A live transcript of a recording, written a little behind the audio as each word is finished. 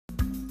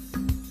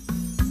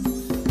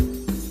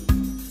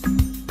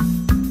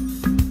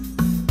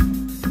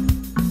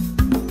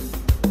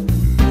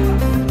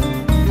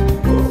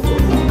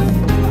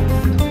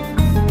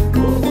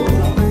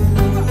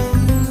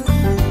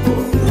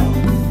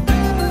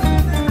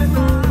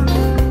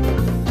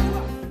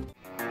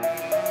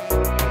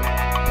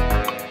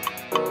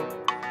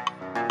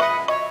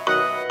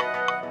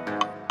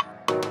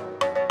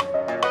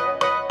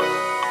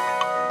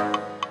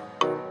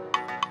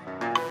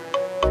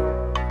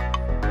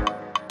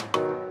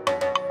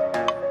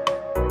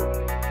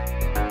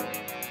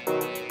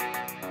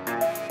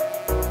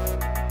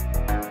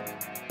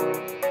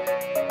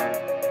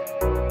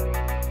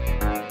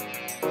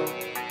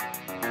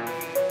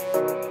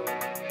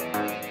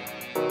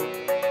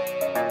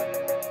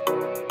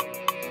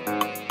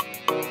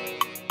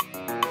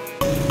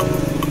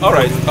All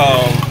right.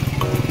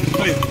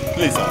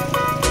 Please, sir.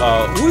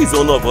 Who is the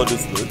owner of all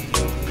this food?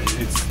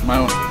 It's my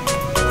own.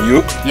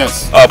 You?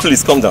 Yes.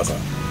 Please come down, sir.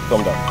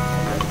 Come down.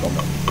 Come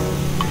down.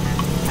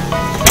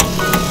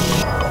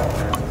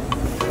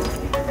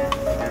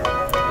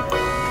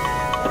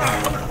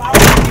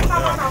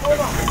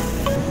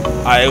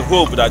 I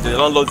hope that the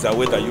landlords are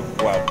aware that you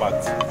people are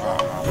packed.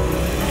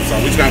 So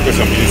which kind of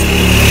question is this?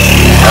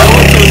 I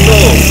want to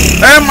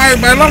know.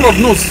 My landlord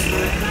knows.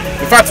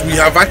 In fact, we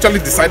have actually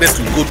decided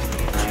to go to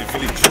the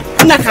village.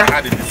 Naka,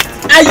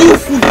 are you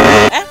foolish?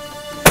 Eh?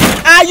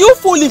 Are you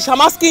foolish?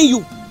 I'm asking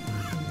you.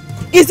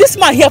 Is this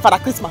man here for the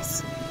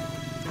Christmas?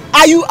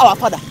 Are you our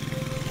father?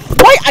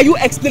 Why are you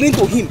explaining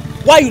to him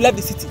why you left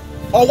the city?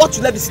 Or what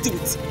you left the city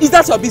with? Is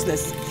that your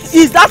business?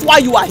 Is that why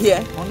you are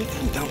here? Honey,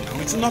 calm down now.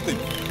 It's nothing.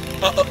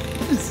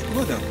 Please,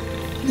 brother.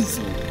 Please,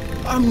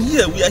 I'm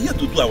here. We are here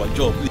to do our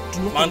job.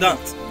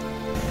 Mandant.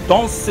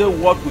 Don't say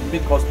what will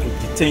make us to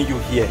detain you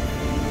here.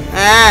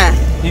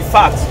 In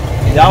fact,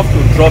 you have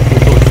to drop the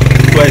load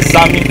to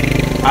examine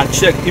and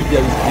check if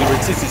the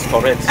receipt is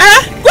correct.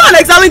 Go and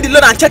examine the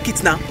load and check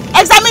it now.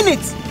 Examine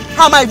it.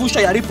 How am I even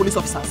sure you are police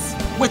officers?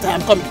 Wait, I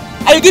am coming.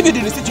 I will give you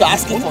the receipt you are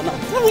asking for now.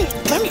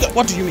 Let me get.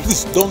 What do you mean?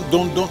 Please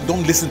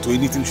don't listen to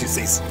anything she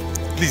says.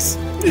 Please.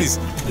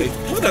 Hey,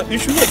 brother, you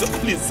should know.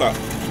 Please, sir.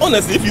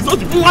 Honestly, if you don't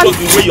believe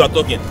the way you are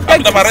talking, I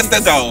would have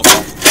arrested her.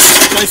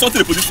 You are insulting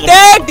the police officer.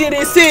 Take the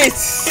receipt.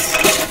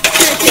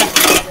 Take it.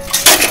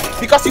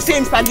 Because you see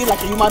him standing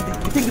like a human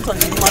being. You think this one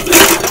is a human being?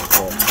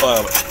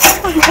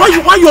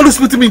 Why you always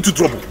putting me into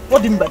trouble? What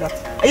do you mean by that?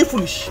 Are you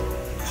foolish?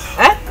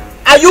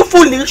 Are you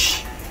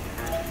foolish?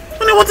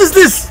 Honey, what is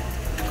this?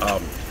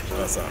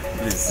 Sir,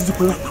 please.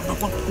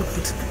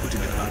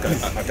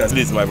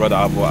 Please, my brother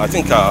Abo, I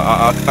think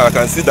I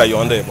can see that you're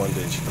under a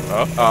bondage.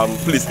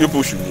 Please,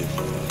 people should leave.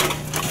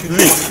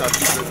 Leave.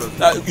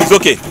 It's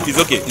okay.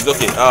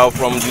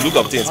 From the look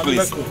of things,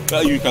 please.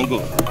 You can go.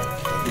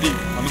 Leave.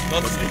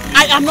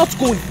 I am not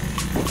going.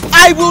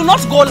 I will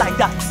not go like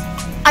that.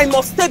 I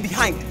must stay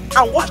behind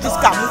and watch this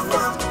car move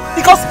first.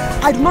 Because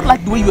I do not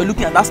like the way you were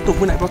looking at that stove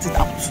when I brought it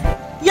out.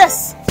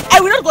 Yes, I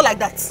will not go like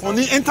that.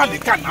 Honey, enter the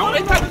car now.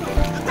 Enter the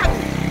car.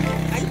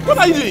 What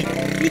are you doing?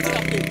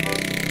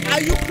 Are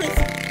you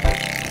crazy?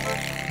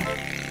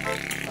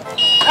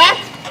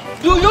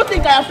 Do you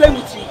think I am playing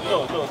with you?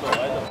 No, I don't.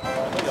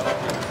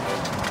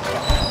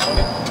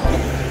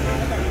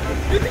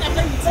 Do you think I'm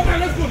playing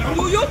with you?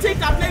 Do you think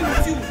I'm playing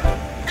with you?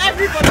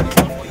 Everybody will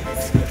suffer for you.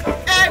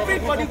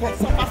 Everybody will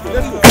suffer for you.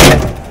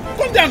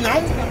 Come down now.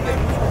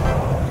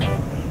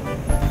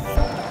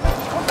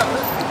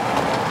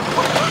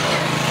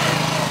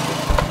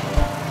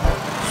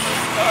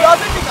 Does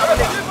he think I'm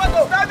playing?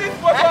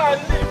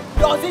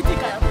 Does he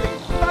think I am playing?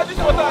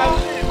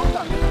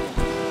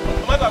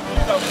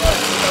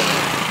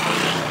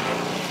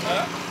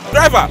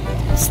 Driver,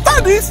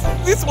 start this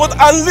boat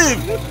and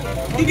leave.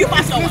 Did you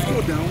pass your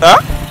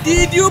WAEC?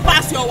 Did you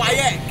pass your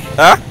WAEC?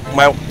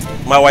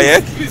 My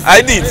WAEC?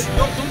 I did.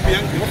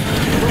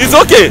 It's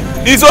okay.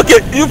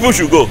 You people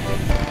should go.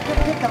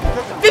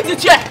 Fix the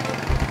chair.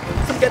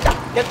 So get down.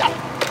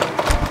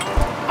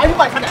 Are you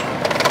my father?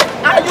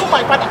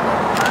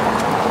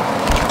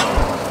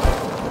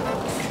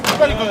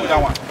 Where are you going with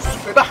that one?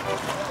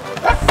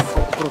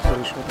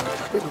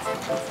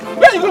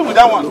 Where are you going with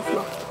that one?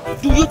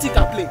 Do you think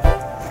I'm playing?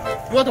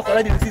 You want to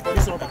collect the receipt for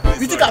this rubber?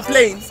 You think I'm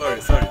playing?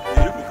 Sorry.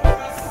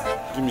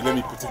 Let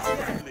me put it in.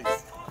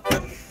 Please.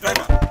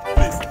 Driver,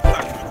 please.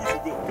 You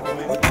should go.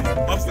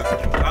 Upstairs.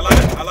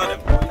 Allow them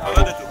to go.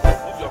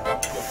 Move your car.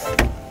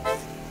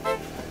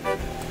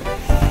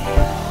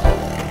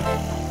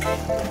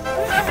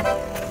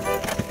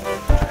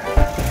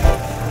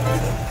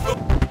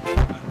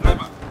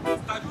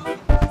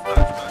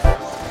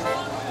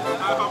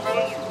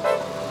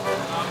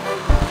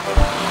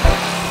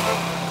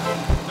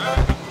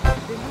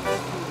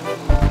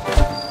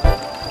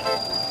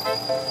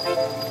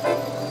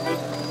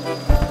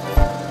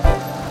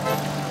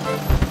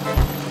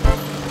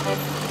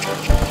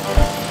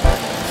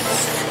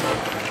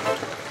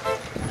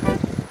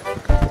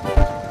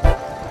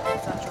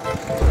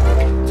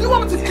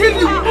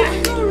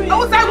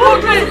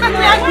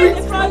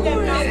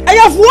 I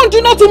have warned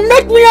you not to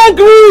make me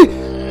angry!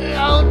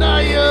 How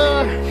dare you?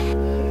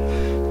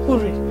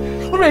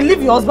 Ure,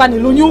 leave your husband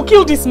alone. You will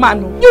kill this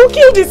man. You will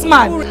kill this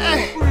man. Please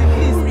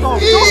stop.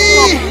 Just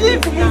stop.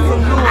 Leave me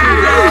alone.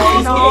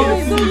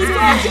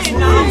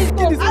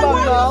 Kill this man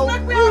now. No.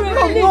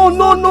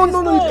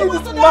 You kill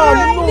this man.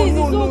 No.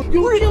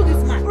 You will kill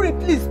this man. Ure,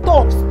 please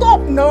stop.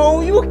 Stop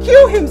now. You will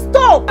kill him.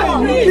 Stop. You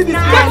will kill this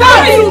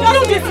man. You will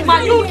kill this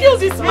man. You will kill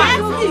this man.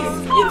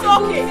 It's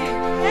okay.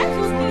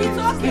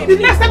 The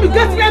next time you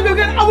get me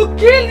again, I will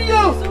kill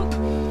you!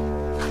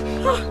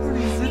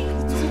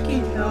 It's okay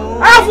now.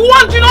 I have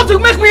warned you not to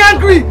make me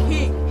angry!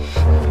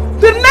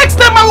 The next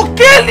time I will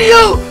kill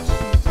you!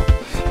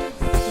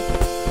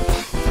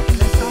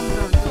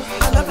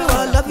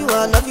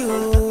 I love you,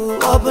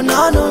 oh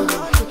banana.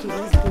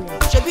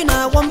 Shaping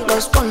a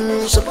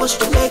 1+1 supposed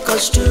to make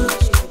us two.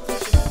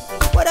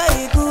 Whether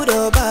you good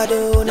or bad. hard,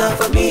 oh, now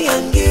for me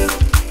and you.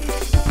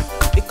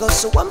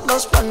 Because 1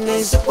 + 1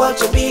 is equal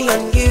to me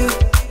and you.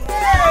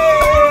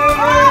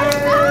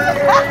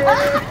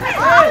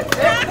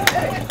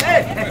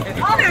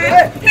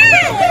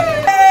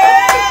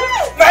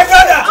 My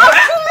brother!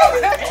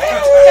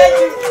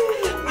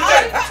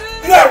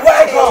 You are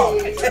welcome!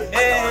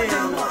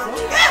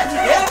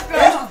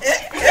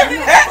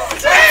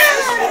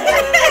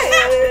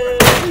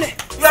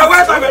 You are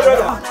welcome, my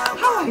brother!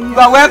 You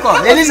are welcome,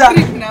 Elisa!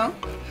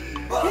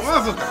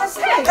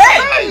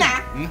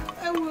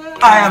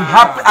 I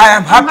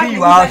am happy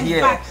you are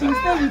here.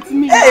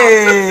 Hey!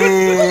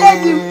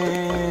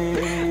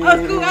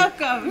 Uncle,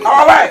 welcome.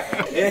 All right.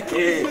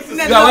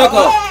 You are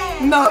welcome.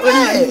 No.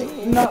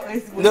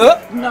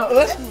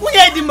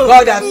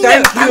 God,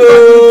 thank you.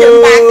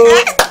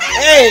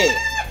 Hey,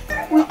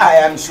 I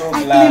am so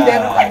glad.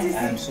 I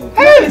am so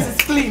glad. This is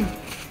clean.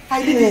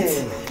 I did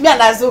it. Me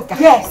and Azuka.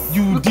 Yes.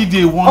 You did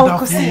a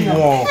wonderful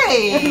work.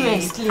 Hey.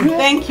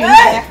 Thank you.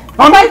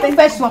 Honey, The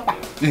first swapper.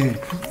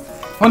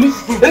 honey,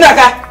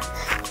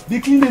 they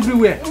clean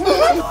everywhere.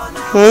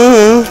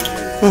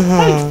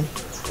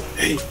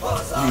 Hey,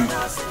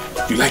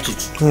 you like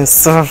it? You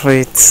suffer for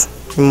it.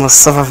 You must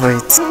suffer for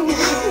it.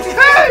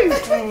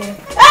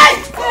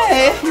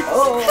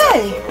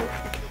 Hey.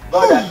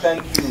 God,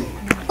 thank you.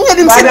 Let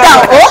him sit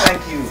down. Oh,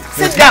 thank you.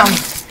 sit down.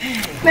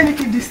 Let me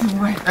keep this in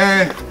mind.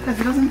 Because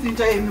he doesn't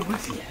enjoy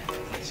anybody.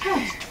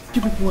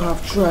 You people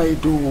have tried,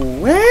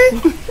 oh, eh?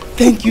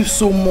 Thank you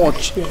so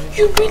much.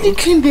 You really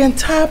cleaned the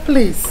entire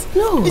place.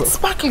 No. It's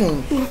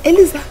sparkling.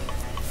 Eliza,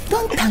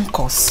 don't thank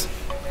us.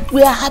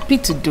 We are happy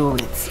to do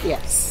it.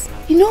 Yes.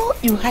 You know,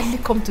 you hardly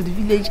come to the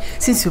village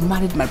since you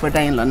married my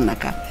brother-in-law,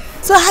 Naka.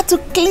 So I had to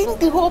clean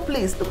the whole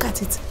place. Look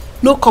at it.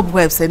 No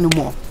cobwebs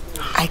anymore.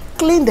 I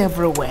cleaned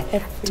everywhere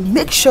to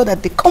make sure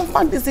that the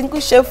compound is in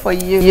good shape for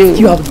you.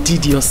 You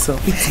outdid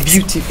yourself. It's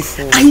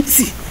beautiful. I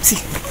see.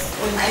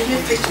 I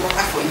will fetch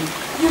water for you.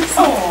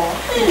 Oh,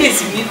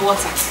 yes, you need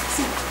water.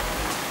 See.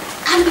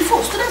 And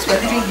before, students were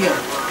living here.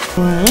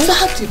 So I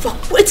have to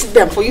evacuate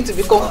them for you to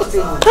be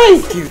comfortable.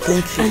 Thank you,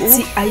 thank you.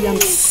 Auntie, I am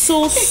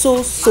so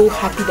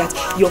happy that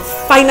you're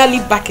finally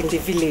back in the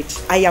village.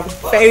 I am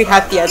very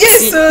happy, Auntie.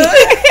 Yes, sir.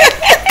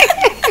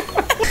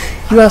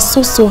 You are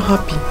so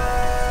happy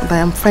that I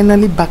am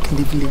finally back in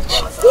the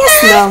village.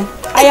 Yes, now.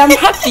 I am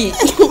happy.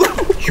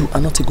 You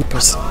are not a good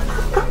person.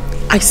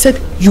 I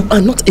said you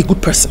are not a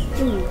good person.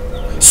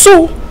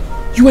 So,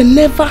 you were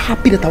never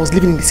happy that I was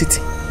living in the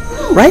city,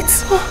 right?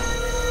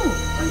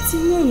 Auntie,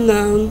 no,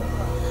 now.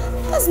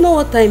 That's not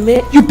what I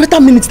meant. You better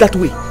mean it that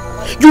way.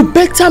 You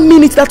better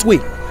mean it that way.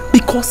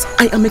 Because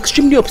I am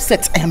extremely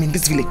upset I am in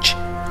this village.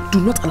 Do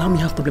not allow me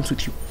have problems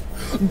with you.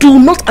 Do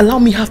not allow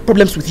me have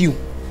problems with you.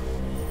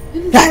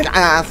 See,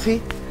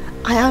 I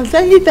am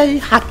very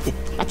happy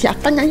that you are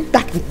finally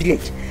back in the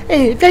village.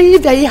 Hey,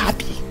 very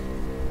happy.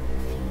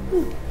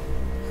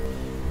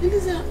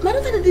 Eliza, my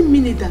daughter didn't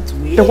mean it that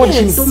way. Then what did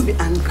she mean? Don't be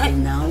angry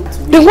now.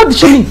 Then what did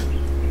she mean?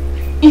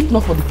 If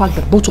not for the fact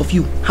that both of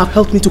you have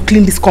helped me to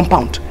clean this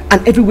compound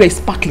and everywhere is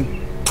sparkling,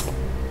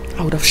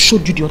 I would have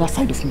showed you the other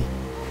side of me.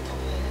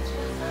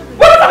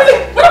 We're not family!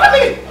 We're not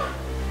family!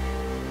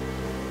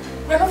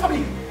 We're not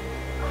family!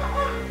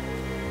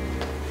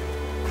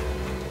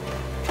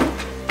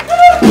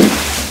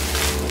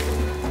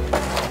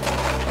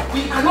 We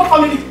are not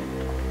family!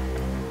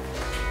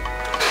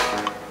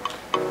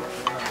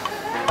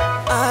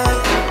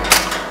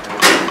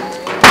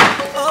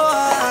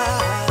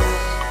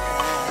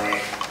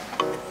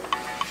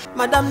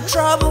 Madam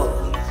Trouble,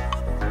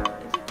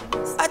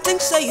 I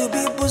think say you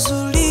be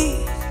buzuli.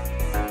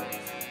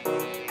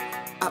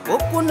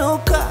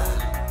 Abokunoka,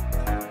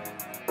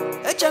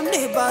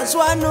 echamne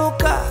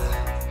bazwanoka.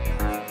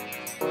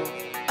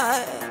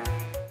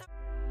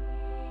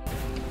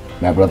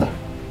 My brother,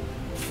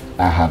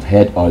 I have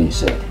heard all you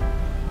said.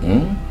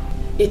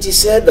 It is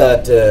said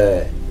that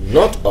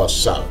north or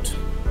south,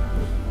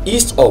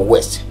 east or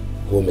west,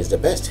 home is the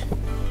best.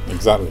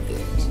 Exactly.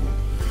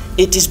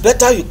 It is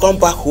better you come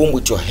back home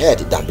with your head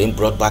than being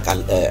brought back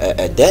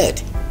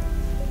dead.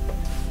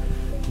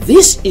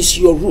 This is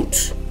your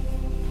route.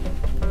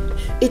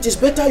 It is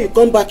better you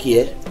come back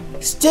here,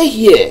 stay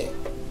here.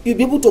 You'll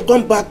be able to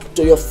come back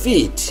to your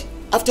feet.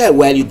 After a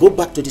while, you go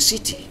back to the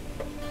city.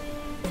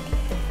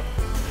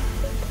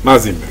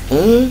 Mazime,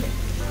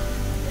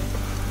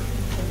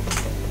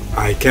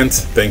 I can't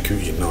thank you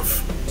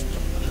enough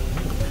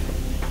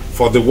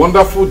for the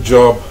wonderful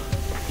job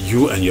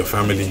you and your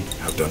family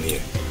have done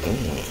here.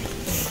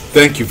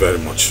 Thank you very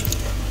much.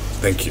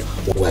 Thank you.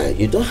 Well,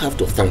 you don't have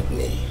to thank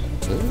me.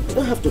 You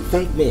don't have to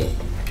thank me.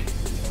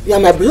 You are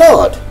my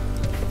blood.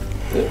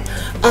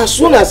 As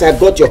soon as I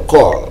got your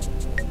call,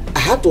 I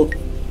had to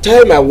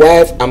tell my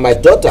wife and my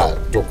daughter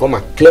to come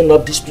and clean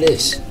up this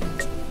place.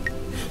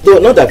 Though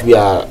not that we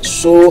are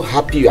so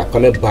happy you are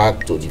coming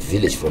back to the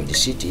village from the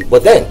city,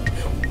 but then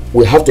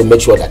we have to make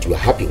sure that you are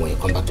happy when you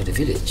come back to the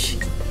village.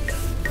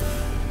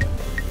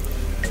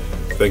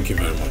 Thank you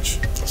very much.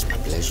 It's my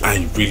pleasure.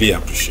 I really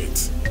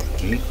appreciate.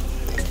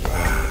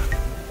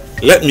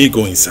 Let me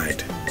go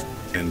inside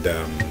and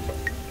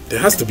there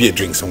has to be a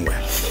drink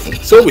somewhere.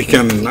 So we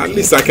can, at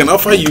least I can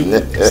offer you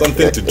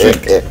something to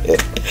drink.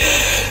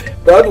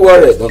 Don't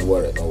worry.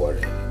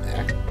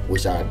 We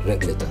shall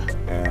drink later.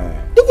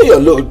 Even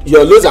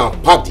your loads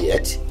aren't packed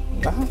yet.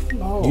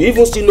 No. You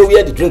even still know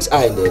where the drinks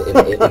are in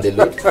the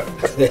load?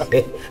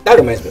 That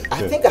reminds me,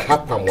 I think I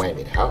have palm wine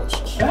in the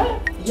house.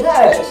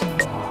 Yes.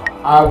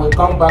 I will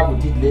come back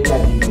with it later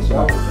in the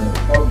shop.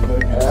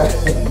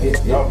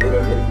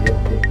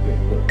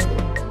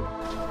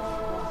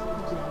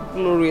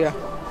 Gloria.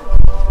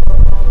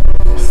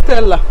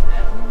 Stella.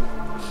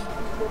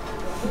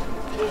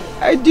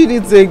 I did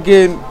it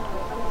again.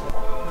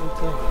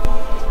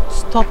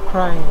 Stop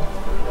crying.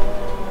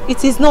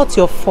 It is not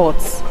your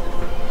fault.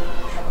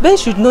 Ben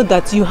should know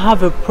that you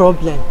have a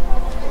problem.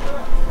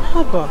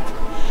 Haba,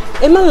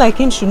 a man like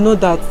him should know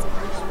that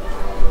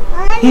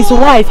his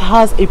wife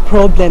has a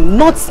problem,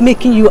 not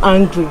making you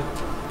angry.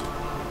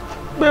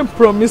 Ben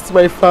promised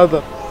my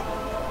father.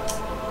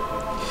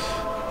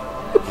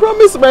 He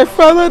promised my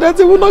father that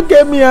he will not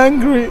get me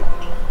angry.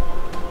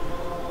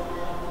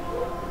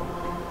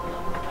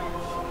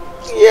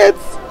 Yet,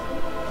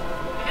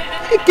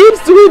 he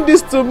keeps doing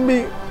this to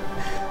me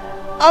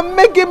and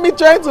making me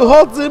try to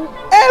hurt him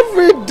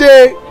every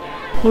day.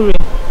 Ure,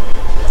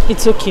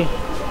 it's okay.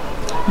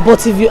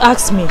 But if you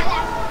ask me,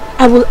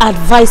 I will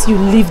advise you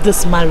leave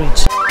this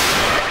marriage.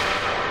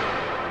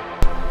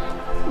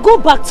 Go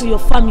back to your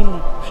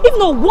family. If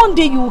not, one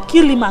day you will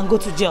kill him and go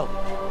to jail.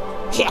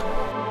 Here.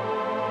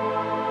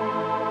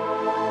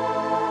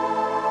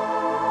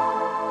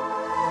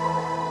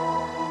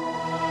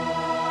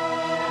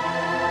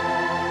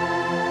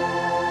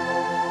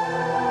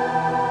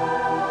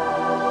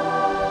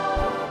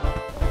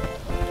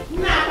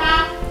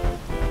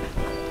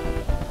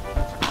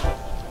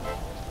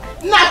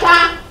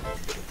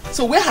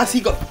 So where has he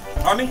gone?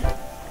 Honey?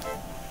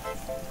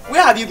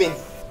 Where have you been?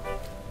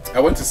 I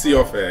went to see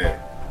off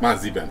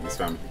Mazib and his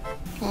family.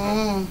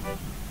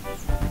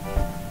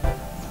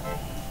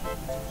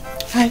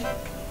 I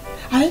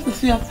went to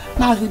see off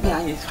Mazib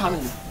and his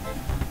family.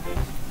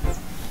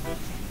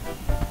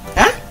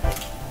 Huh?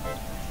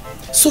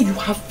 So you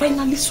have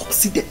finally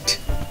succeeded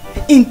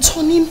in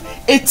turning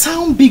a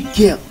town big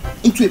girl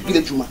into a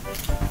village woman.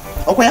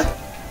 Okay?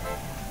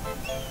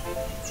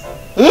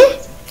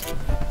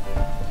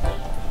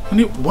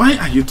 Honey, why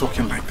are you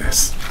talking like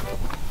this?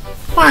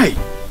 Why?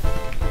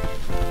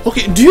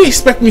 Okay, do you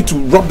expect me to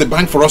rob the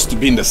bank for us to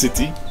be in the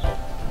city?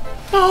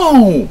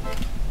 No!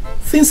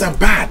 Things are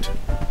bad.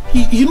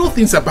 You know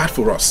things are bad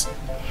for us.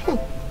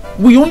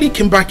 We only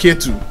came back here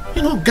to,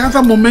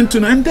 gather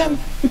momentum and then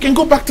we can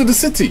go back to the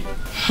city.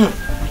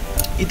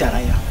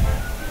 Idaraya.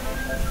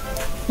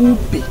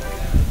 Ube.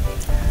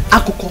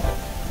 Akoko.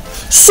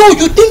 So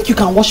you think you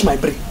can wash my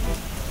brain?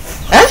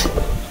 Eh?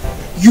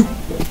 You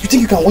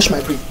think you can wash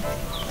my brain?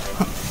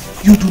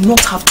 You do not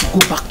have to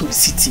go back to the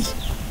city.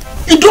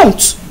 You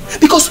don't.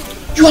 Because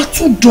you are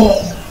too dull.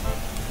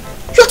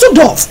 You are too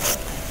dull.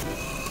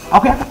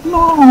 Okay,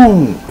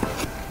 no.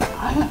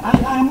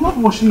 I am not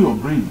washing your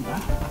brain.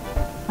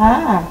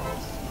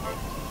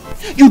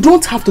 You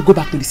don't have to go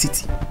back to the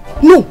city.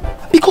 No,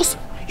 because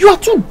you are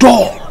too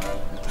dull.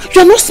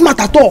 You are not smart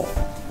at all.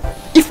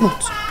 If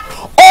not,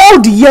 all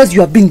the years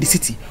you have been in the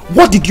city,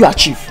 what did you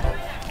achieve?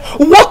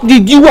 What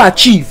did you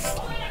achieve?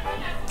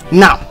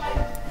 Now,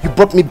 you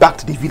brought me back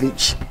to the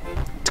village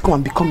to come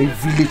and become a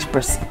village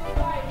person.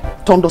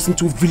 Turned us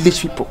into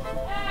village people.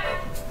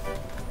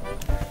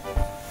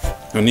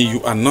 Honey,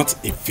 you are not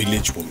a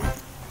village woman.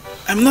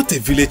 I'm not a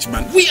village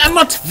man. We are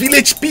not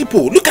village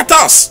people. Look at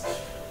us.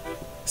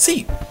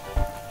 See,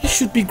 you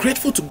should be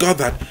grateful to God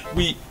that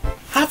we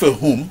have a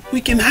home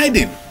we can hide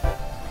in.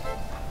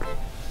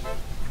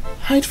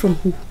 Hide from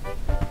who?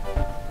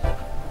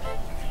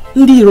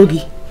 Ndi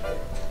Rogi.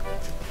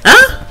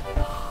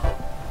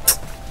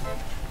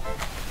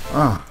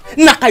 Huh?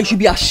 Naka, you should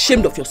be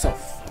ashamed of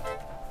yourself.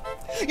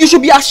 You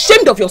should be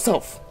ashamed of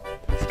yourself.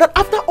 That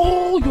after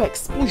all your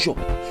exposure,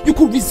 you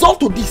could resort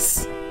to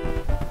this.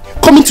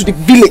 Coming to the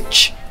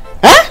village.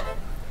 Huh?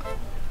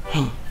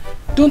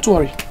 Don't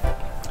worry.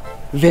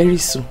 Very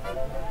soon,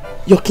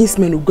 your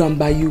kinsmen will go and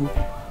buy you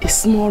a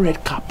small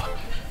red cap.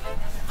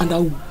 And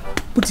I'll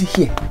put it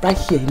here, right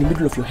here in the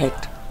middle of your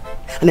head.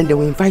 And then they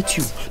will invite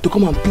you to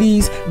come and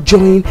please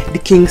join the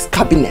king's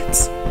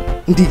cabinet.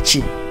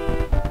 Ndichi.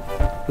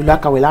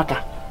 Wilaka.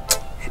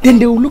 Then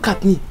they will look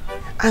at me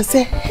and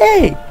say,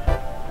 hey,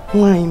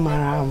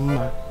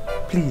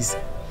 please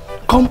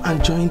come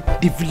and join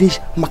the village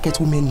market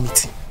women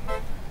meeting.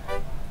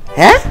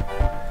 Eh?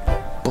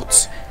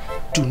 But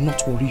do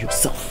not worry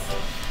yourself,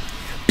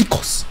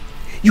 because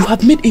you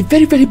have made a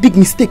very, very big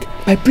mistake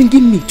by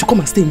bringing me to come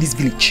and stay in this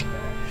village.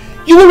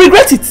 You will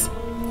regret it.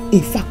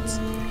 In fact,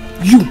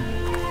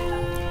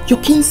 your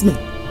kinsmen,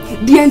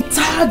 the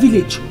entire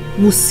village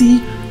will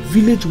see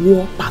Village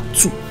War Part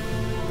 2.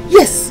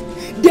 Yes,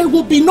 there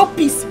will be no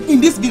peace in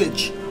this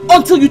village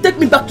until you take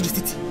me back to the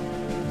city.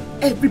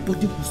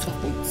 Everybody will suffer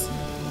for it.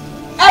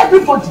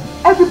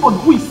 Everybody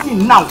who is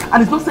seeing now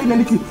and is not saying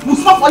anything will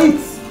suffer for it.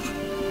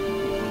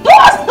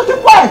 Don't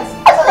keep quiet.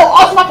 I said they will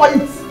all suffer for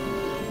it.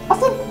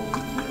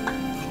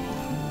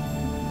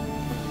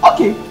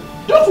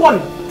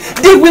 worry.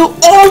 They will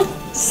all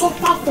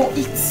suffer for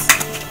it.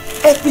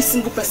 Every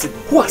single person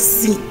who has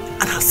seen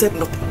and has said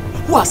nothing,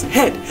 who has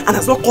heard and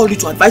has not called you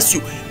to advise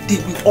you, they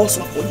will all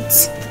suffer for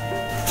it.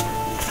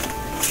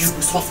 You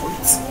will suffer for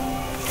it.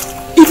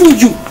 Even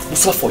you will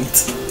suffer for it.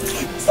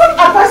 Stop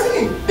advising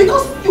him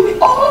because you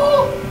will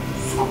all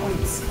suffer for it.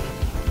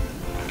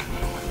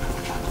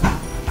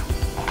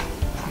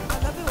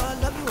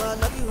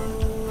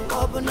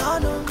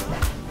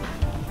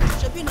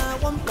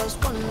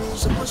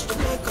 Supposed to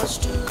make us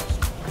do.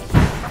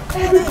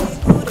 Everybody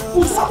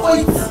will suffer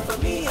it.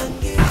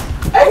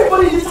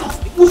 Everybody in this house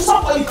will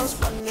suffer it.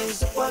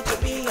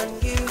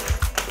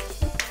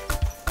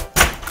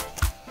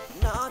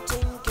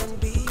 Nothing can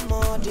be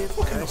more difficult.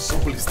 What kind of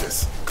couple is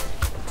this?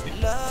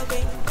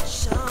 Loving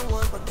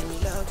someone but can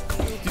love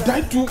you. Did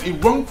I do a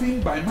wrong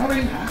thing by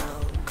marrying her?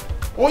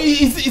 Or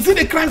is it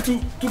a crime to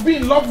be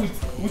in love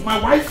with my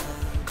wife?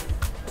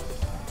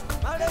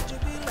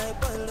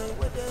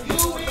 You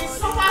will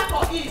suffer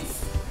for it.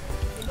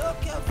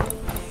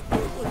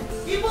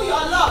 Even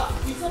your love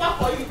will suffer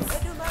for it.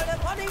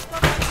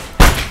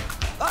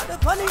 God the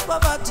punish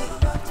poverty.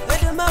 Let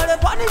them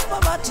punish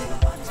poverty.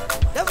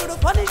 They will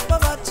punish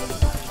poverty.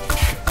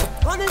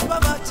 Punish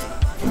poverty.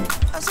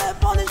 I said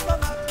punish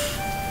poverty.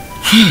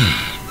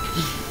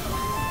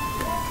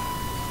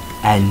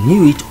 I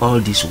knew it all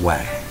this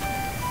while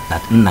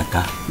that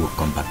Nnaka will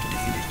come back to the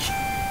village.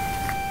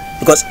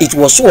 Because it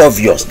was so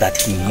obvious that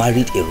he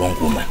married a wrong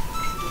woman.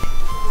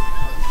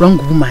 Wrong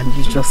woman,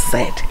 you just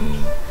said.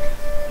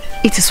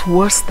 It is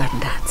worse than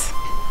that.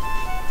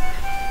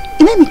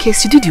 In any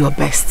case, you did your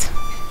best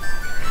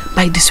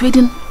by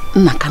dissuading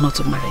Nnaka not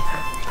to marry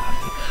her.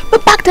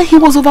 But back then he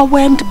was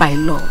overwhelmed by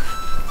love.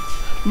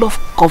 Love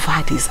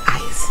covered his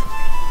eyes.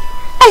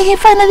 And he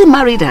finally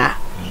married her.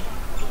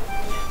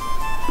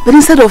 But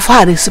instead of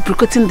her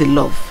reciprocating the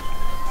love,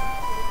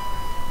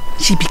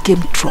 she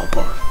became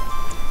trouble.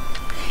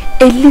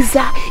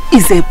 Eliza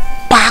is a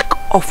bag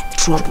of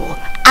trouble,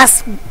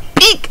 as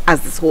big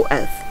as this whole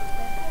earth.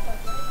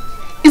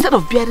 Instead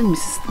of bearing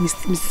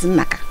Mrs.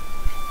 Nnaka,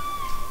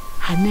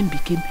 her name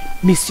became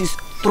Mrs.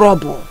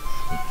 Trouble.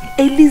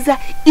 Eliza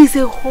is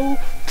a whole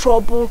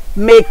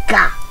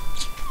troublemaker.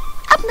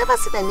 I've never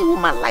seen any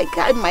woman like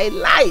her in my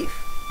life.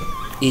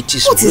 It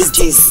is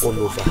written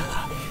all over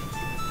her.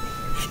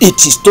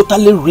 It is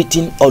totally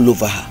written all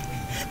over her.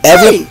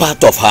 Every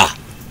part of her,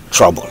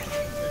 trouble.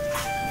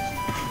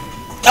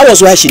 That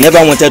was why she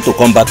never wanted to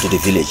come back to the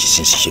village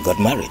since she got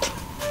married.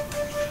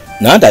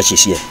 Now that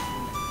she's here,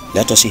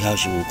 let us see how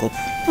she will cope.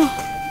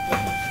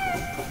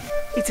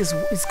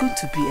 It's going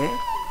to be a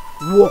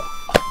war.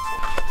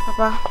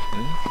 Papa.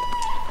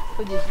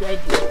 Okay, thank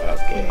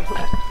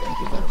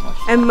you very much.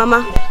 And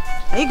Mama,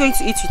 are you going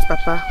to eat with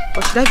Papa?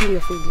 Or should I bring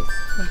your food? No,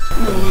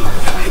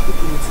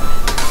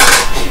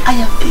 I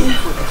am paying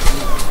for the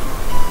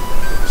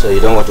food. So you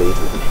don't want to eat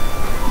with me?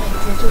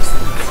 Just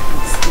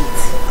eat.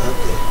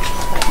 Okay.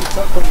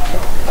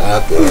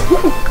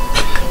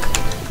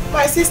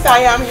 My sister, I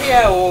am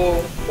here.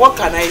 Oh, what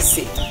can I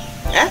say?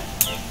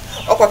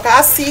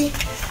 I see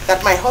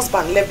that my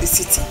husband left the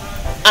city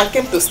and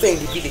came to stay in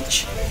the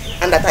village,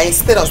 and that I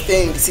insisted on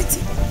staying in the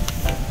city.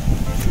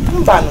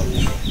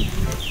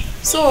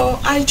 So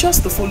I chose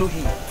to follow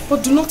him.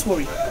 But do not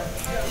worry,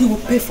 he will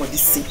pay for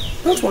this sin.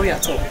 Don't worry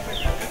at all.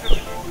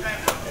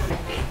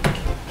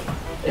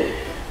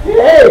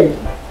 Hey!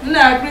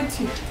 I greet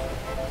you.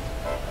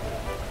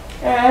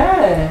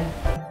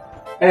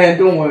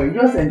 Don't worry,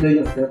 just enjoy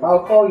yourself.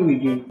 I'll call you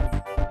again.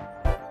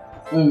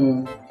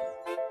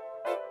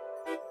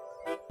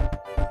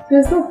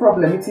 There's no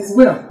problem, it is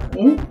well.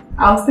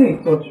 I'll stay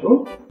in touch.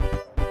 Oh?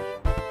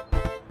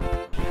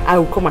 I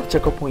will come and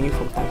check up on you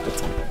from time to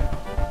time.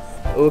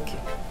 Okay.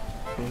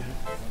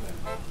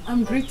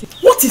 I'm greeting.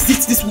 What is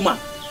it, this woman?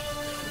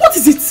 What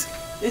is it?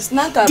 It's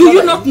not. Do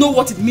you not know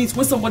what it means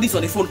when somebody is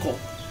on a phone call?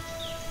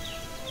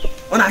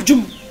 On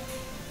Ajum?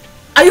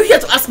 Are you here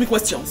to ask me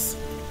questions?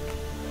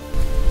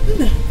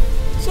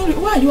 Sorry,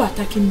 why are you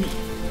attacking me?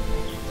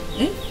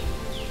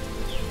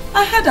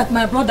 I heard that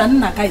my brother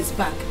Nnaka is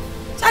back.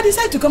 So I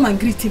decided to come and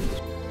greet him.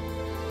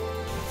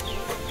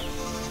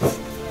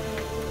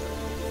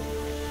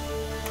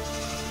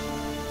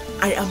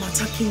 I am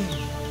attacking you.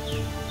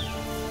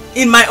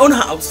 In my own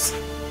house.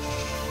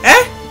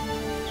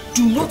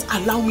 Do not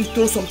allow me to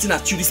throw something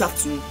at you this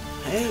afternoon.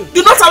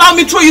 Do not allow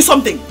me to throw you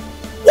something.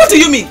 What do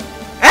you mean?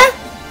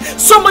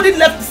 Somebody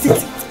left the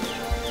city.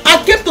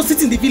 I came to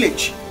sit in the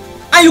village.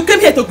 And you came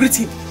here to greet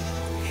him.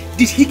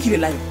 Did he kill a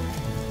lion?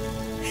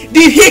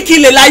 Did he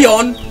kill a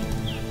lion?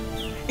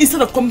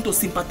 Instead of coming to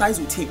sympathize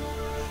with him,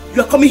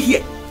 you are coming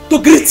here to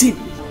greet him.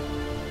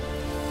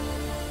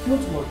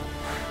 Don't worry.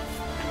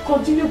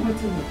 Continue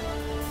greeting me.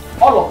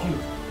 All of you.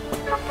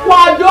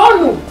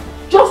 Wadonu!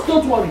 Just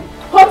don't worry.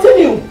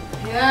 Continue.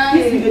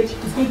 This village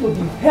is going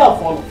to be hell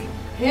for all of you.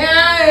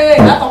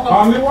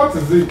 Mommy, what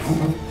is it?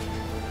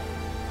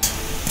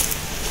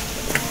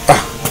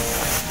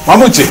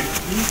 Mamuche,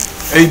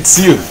 it's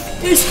you.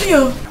 It's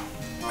you.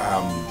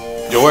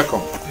 You're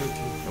welcome.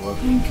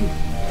 Thank you.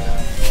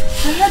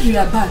 I heard heard you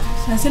are back,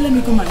 so I said let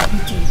me come and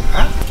greet you.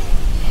 Huh?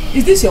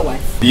 Is this your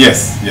wife?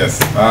 Yes.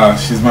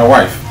 She's my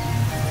wife.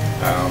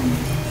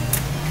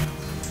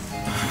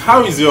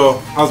 How is your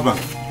husband?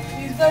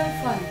 He's very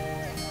fine.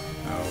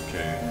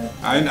 Okay.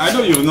 I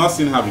know you've not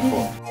seen her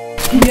before.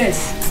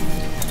 Yes.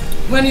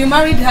 When you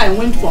married her, I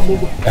went for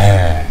Mogo.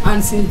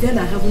 And since then,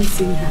 I haven't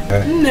seen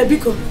her.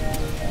 Nebiko,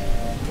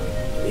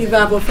 if I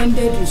have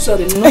offended you,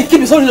 sorry. No. Hey, keep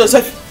your sorry to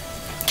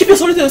yourself. Keep your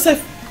sorry to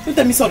yourself. Don't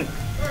tell me sorry.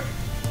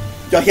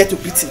 You are here to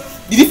greet him.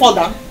 Did he fall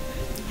down?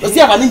 Does he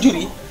have an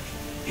injury?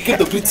 You came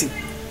to greet him.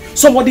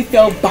 Somebody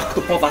fell back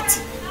to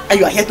poverty, and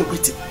you are here to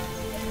greet him.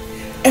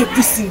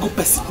 Every single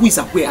person who is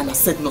aware and has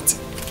said nothing,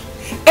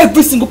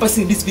 every single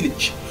person in this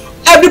village,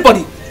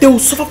 everybody, they will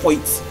suffer for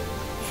it.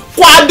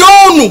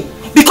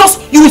 Kwadonu! Because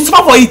you will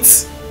suffer for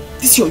it.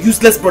 This your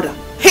useless brother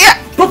here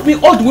brought me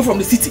all the way from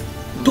the city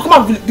to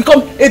come and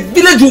become a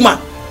village woman,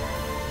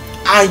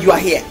 and you are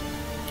here.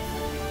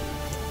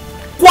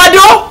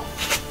 Kwado!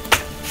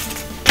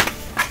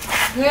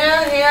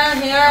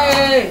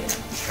 Here.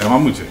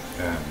 Mamuche,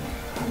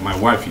 my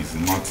wife is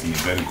not in a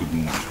very good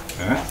mood.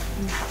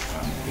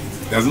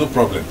 There's no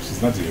problem.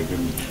 She's not in a good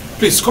mood.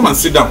 Please come and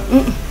sit down.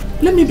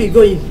 Let me be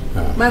going.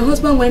 My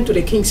husband went to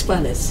the king's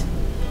palace.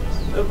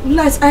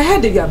 Last, I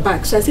heard that you are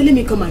back, so I said let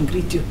me come and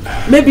greet you.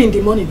 Maybe in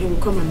the morning he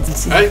will come and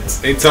see you.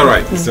 It's all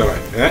right. It's all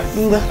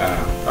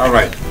right. All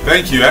right.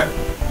 Thank you.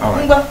 All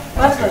right.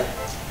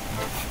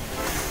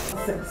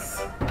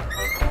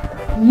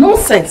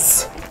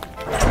 Nonsense.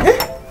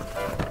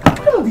 What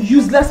kind of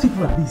useless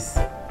people are these?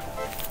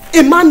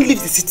 A man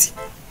leaves the city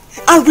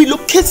and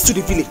relocates to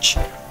the village.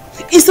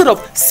 Instead of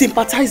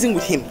sympathizing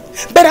with him,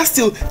 better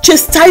still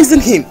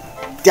chastising him,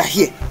 they are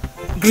here,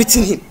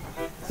 greeting him.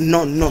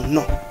 No.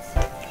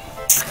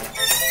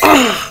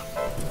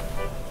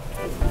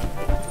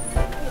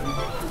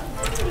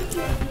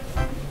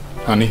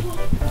 Honey,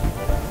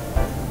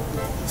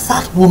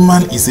 that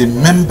woman is a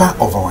member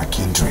of our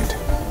kindred.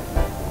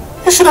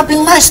 You should have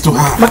been nice to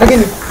her.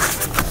 Makageni.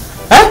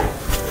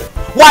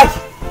 Why?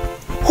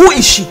 Who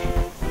is she?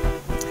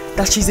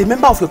 That she's a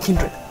member of your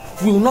kindred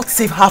will not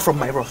save her from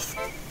my wrath.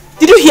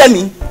 Did you hear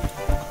me?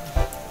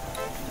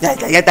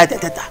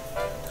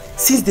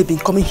 Since they've been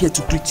coming here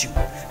to greet you,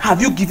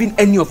 have you given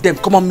any of them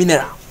common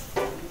mineral?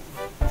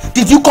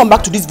 Did you come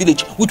back to this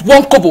village with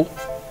one kobo?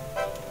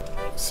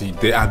 See,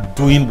 they are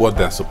doing what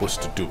they're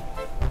supposed to do.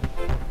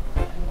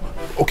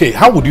 Okay,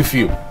 how would you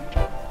feel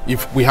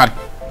if we had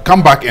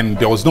come back and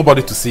there was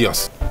nobody to see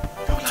us,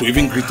 to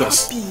even greet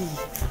us?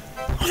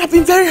 I would have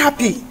been very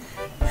happy,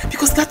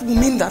 because that will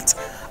mean that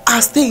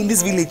our stay in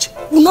this village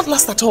will not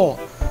last at all.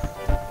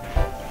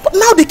 But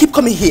now they keep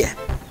coming here,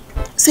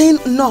 saying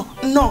no,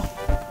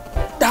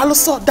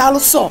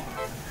 Daloso,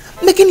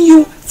 making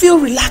you feel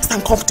relaxed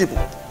and comfortable,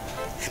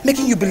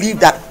 making you believe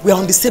that we are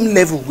on the same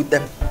level with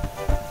them.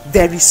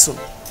 Very soon,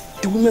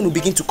 the women will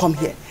begin to come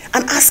here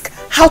and ask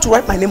how to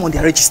write my name on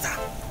their register.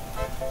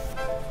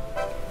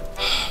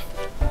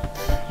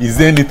 Is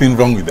there anything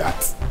wrong with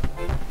that?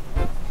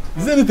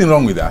 Is there anything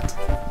wrong with that?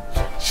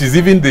 She's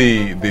even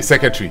the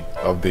secretary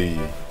of the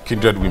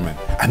kindred women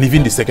and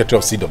even the secretary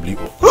of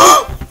CWO.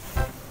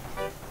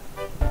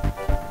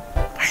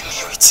 I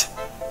knew it.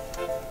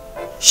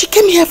 She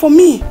came here for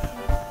me.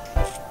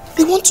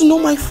 They want to know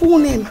my full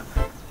name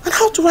and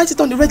how to write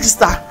it on the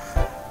register.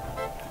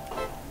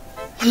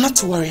 But not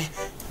to worry.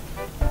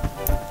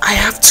 I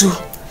have to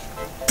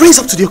brace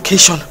up to the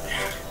occasion,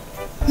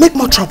 make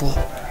more trouble,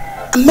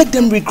 and make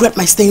them regret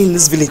my staying in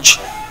this village.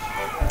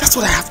 That's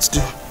what I have to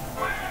do.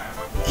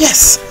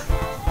 Yes.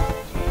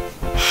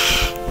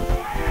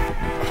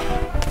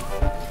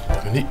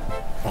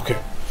 Okay.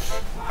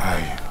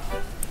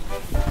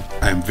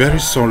 I'm very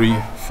sorry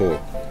for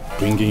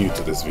bringing you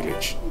to this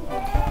village.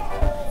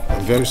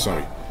 I'm very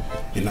sorry.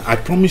 And I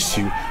promise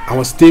you,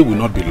 our stay will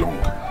not be long.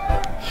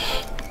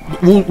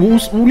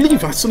 We'll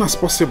leave as soon as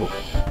possible.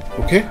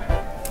 Okay?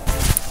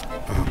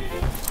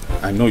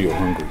 I know you're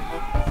hungry.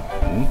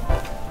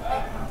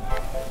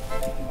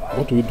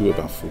 What do we do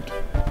about food?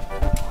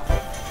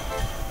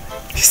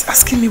 He's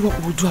asking me what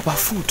we'll do about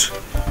food.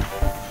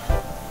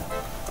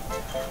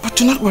 But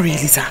do not worry,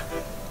 Eliza.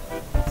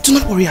 Do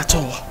not worry at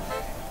all.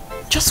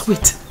 Just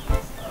wait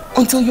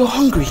until you're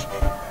hungry.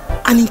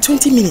 And in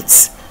 20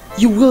 minutes,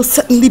 you will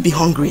certainly be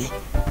hungry.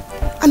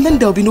 And then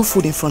there'll be no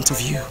food in front of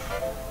you.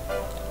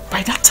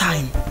 By that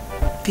time,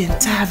 the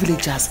entire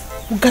villagers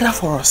will gather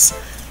for us.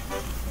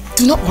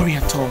 Do not worry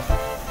at all.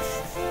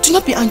 Do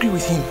not be angry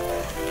with him.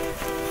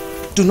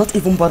 Do not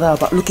even bother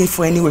about looking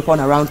for any weapon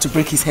around to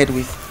break his head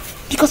with.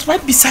 Because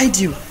right beside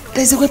you,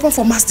 there is a weapon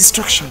for mass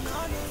destruction.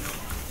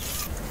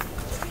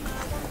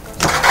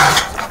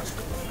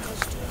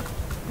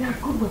 There are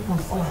good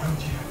weapons all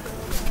around you.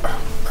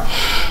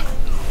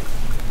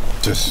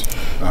 Just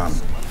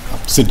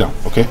sit down,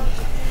 okay?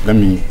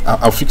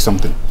 I'll fix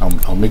something.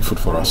 I'll make food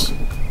for us.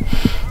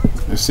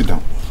 Just sit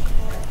down,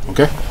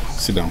 okay?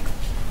 Sit down.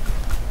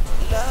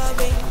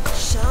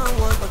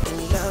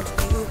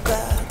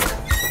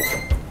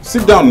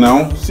 Sit down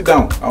now. Sit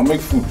down. I'll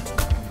make food.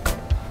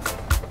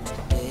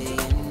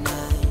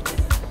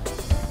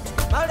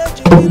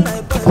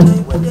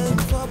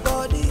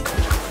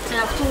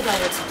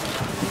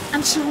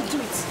 And she will do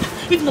it.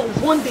 If not,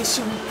 one day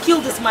she will kill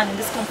this man in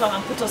this compound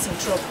and put us in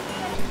trouble.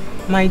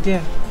 My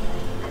dear,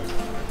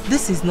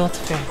 this is not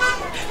fair.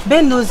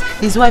 Ben knows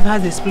his wife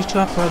has a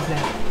spiritual problem.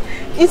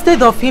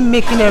 Instead of him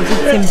making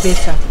everything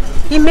better,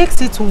 he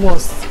makes it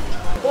worse.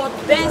 But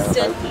Ben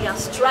said he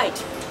has tried.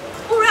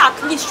 Ure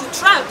at least should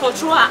try and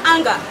control her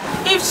anger.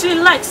 If she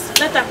likes,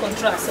 let her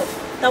control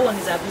herself. That one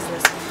is her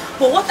business.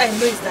 But what I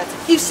know is that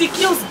if she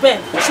kills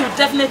Ben, she will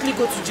definitely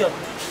go to jail.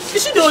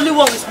 Is she the only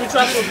one with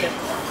spiritual problem?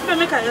 You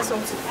make her hear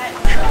something.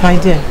 My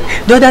dear,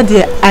 the other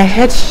day I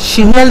heard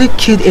she nearly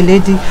killed a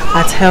lady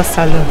at her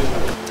salon.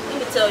 Let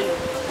me tell you,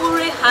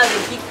 Ure has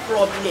a big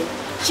problem.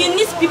 She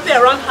needs people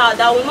around her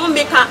that will not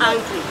make her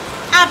angry.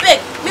 I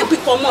beg, make we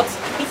come out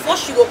before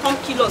she will come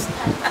kill us.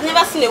 I've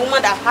never seen a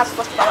woman that has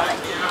such power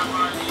like this.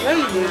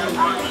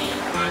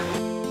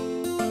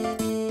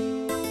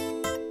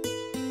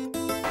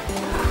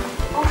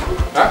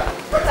 Huh?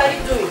 What are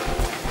you doing?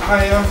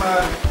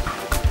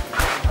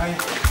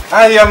 I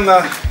am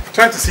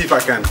trying to see if I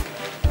can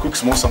cook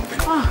small something.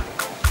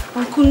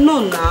 Uncle,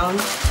 no now. You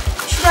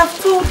should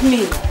have told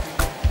me.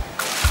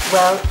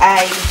 Well,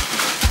 I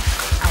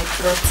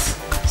brought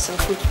some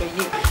food for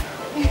you.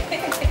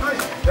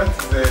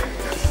 That's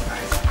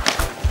nice.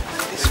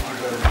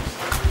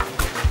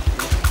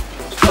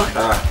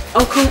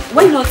 Uncle,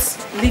 why not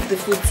leave the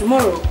food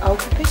tomorrow? I'll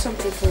prepare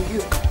something for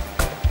you.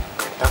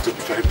 That would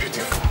be very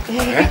beautiful.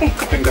 I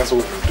think that's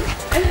what we'll do.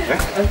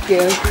 Okay,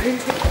 Uncle.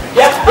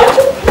 Yeah.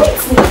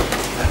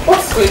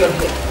 What's going on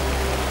here?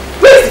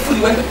 Where is the food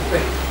you went to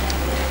prepare?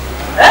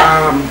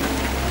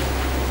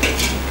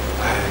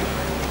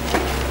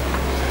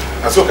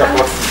 Asoka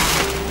brought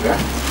food. Yeah?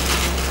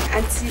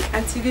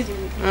 Auntie Vidi.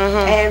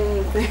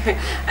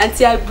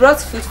 Auntie, I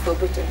brought food for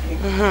both of you.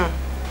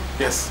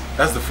 Yes,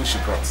 that's the food she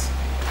brought.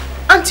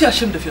 Aren't you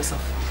ashamed of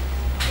yourself?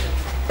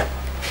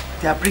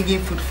 They are bringing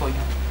food for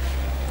you.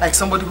 Like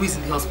somebody who is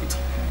in the hospital.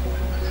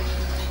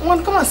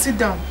 Come and sit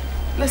down.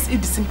 Let's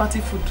eat the sympathy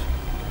food.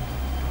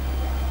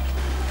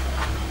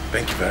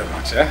 Thank you very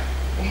much, eh?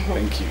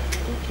 Thank you.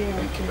 Okay.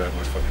 Thank you very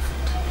much for the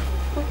food.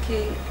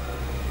 Okay.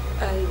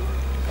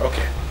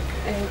 Okay.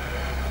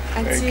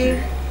 Auntie, Thank you.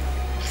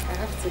 I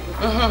have to go.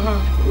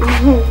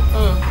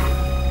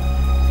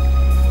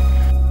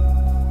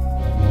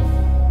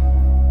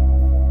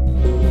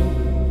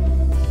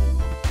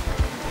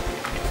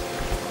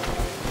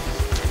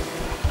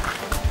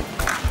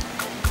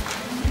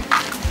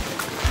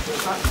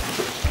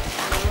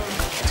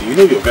 Do you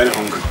know you're very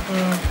hungry?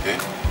 Eh?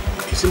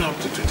 It's not up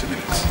to 20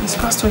 minutes. It's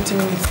past 20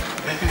 minutes.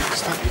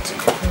 Start eating.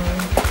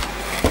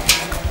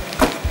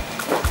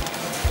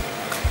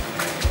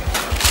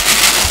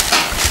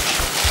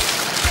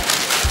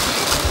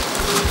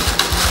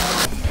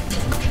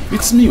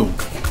 It's me.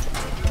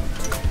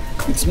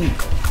 It's me.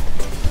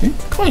 Eh?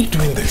 Why are you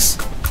doing this?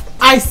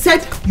 I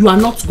said you are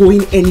not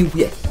going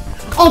anywhere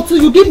until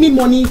you give me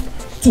money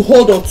to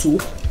hold on to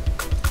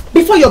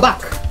before you're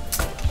back.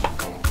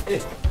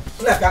 Hey,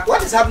 Naka,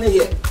 what is happening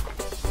here?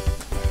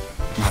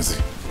 Mazi,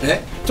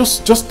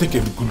 just take a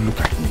good look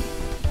at me.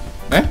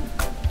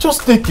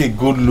 Just take a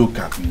good look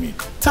at me.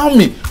 Tell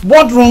me,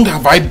 what wrong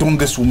have I done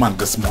this woman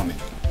this morning?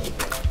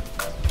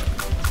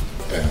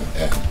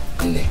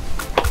 Nne,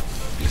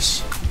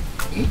 please.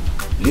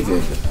 Leave her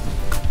alone.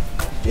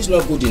 It's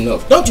not good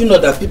enough. Don't you know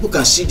that people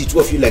can see the two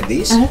of you like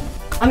this?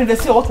 And if they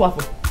see what will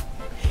happen?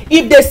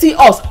 If they see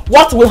us,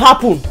 what will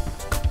happen?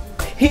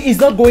 He is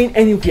not going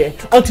anywhere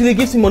until he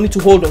gives me money to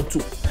hold on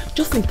to.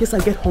 Just in case I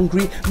get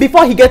hungry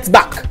before he gets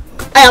back.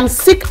 I am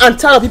sick and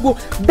tired of people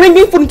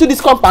bringing food into this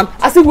compound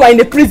as if we are in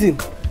a prison.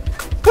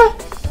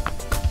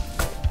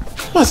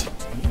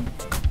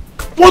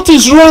 What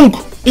is wrong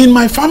in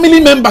my family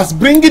members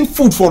bringing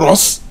food for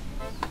us?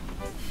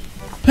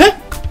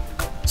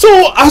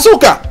 So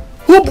Asoka,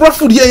 who brought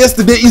food here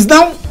yesterday, is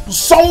now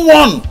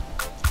someone.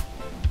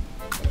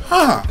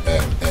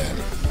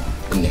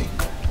 Nne,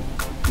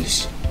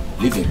 please,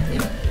 leave him.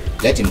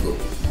 Let him go.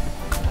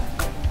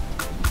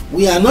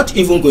 We are not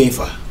even going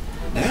far.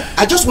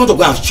 I just want to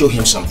go and show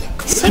him something.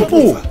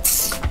 Simple.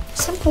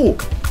 Simple.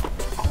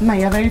 Ma,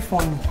 you're very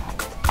funny.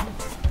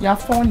 You're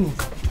funny.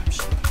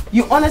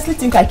 You honestly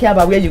think I care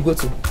about where you go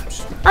to?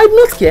 I do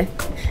not care.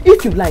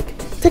 If you like,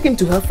 take him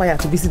to Hellfire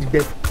to visit the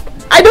devil.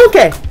 I don't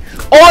care.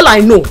 All I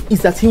know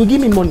is that he will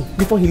give me money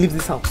before he leaves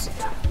this house.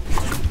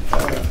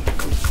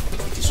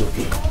 It is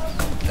okay.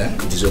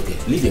 It is okay.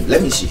 Leave him.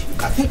 Let me see.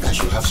 I think I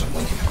should have some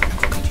money.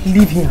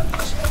 Leave him.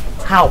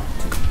 How?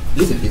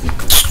 Leave him. Leave him.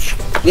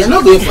 We are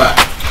not going far.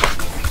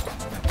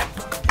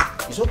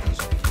 It's okay.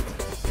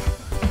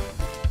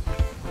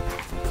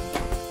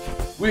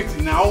 Wait,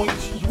 now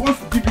he wants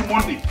to give you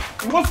money.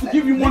 He wants to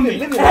give you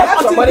money. I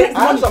have some money. I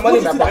have some money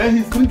in my bag.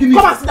 He's drinking it.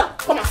 Come and sit down.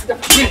 Come and sit down.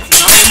 Wait,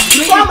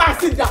 now. Come and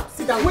sit down.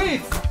 Sit down.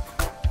 Wait.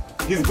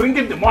 He's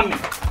bringing the money.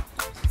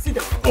 Sit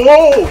down.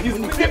 Oh, he's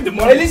bringing the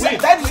money. Listen,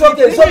 that is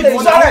okay. It's okay.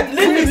 It's alright.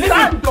 Leave me.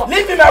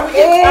 Leave me.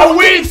 I will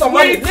wait. Some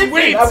money. Leave me.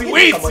 Wait. I will give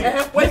you some money.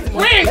 Wait.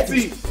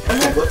 I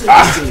got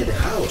everything in the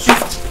house.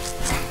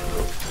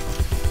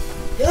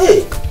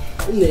 Hey,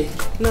 Nne.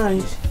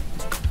 Nice.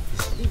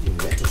 Leave him.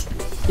 Let us go.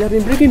 You have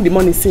been bringing the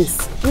money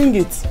since. Bring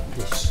it.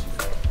 Please.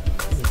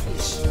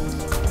 Please.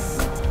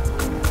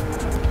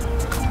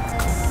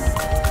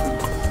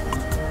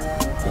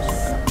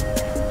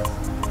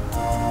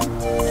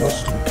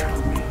 Just look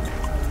at me.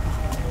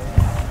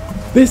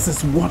 This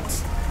is what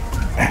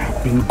I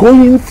have been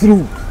going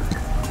through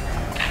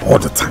all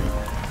the time.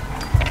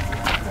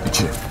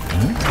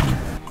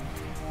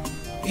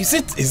 Is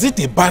it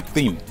a bad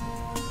thing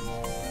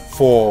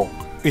for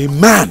a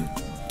man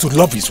to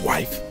love his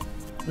wife?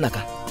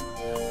 Naka,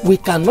 we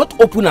cannot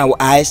open our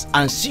eyes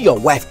and see your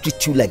wife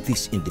treat you like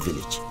this in the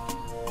village.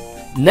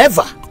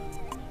 Never.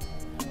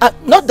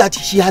 Not that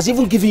she has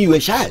even given you a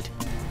child.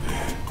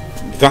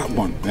 That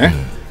one,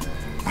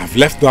 I've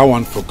left that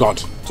one for God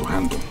to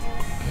handle.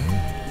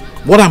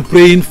 What I'm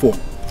praying for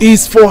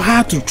is for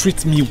her to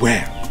treat me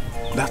well.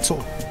 That's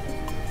all.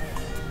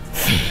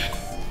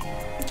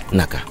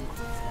 Naka,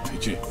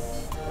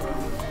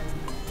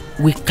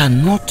 we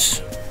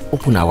cannot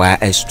open our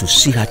eyes to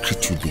see her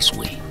treat you this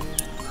way.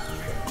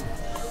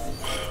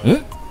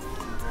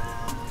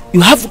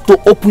 You have to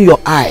open your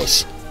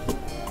eyes.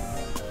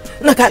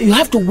 Naka, you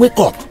have to wake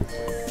up.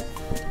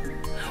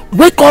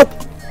 Wake up,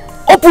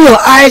 open your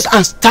eyes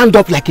and stand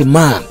up like a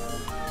man.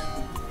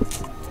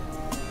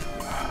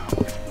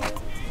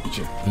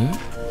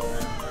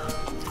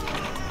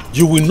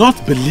 You will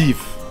not believe.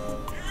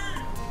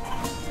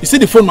 You see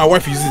the phone my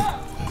wife is using?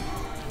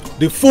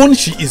 The phone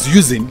she is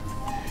using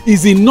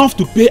is enough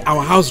to pay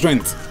our house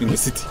rent in the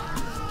city.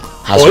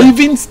 Or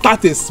even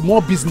start a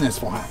small business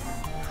for her.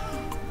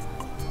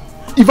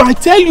 If I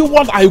tell you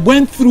what I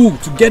went through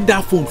to get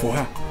that phone for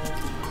her,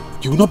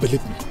 you will not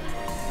believe me.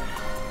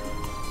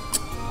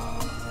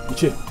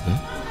 Uche,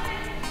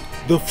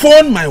 the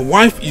phone my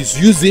wife is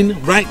using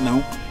right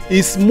now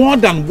is more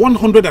than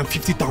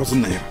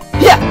 150,000 naira.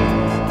 Yeah.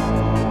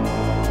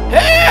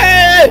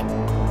 Hey!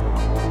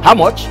 How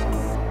much?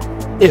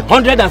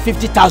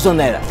 150,000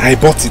 naira. I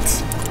bought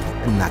it.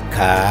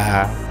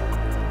 Naka,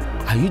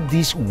 are you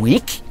this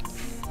weak?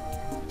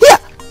 Yeah.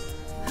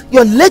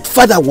 Your late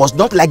father was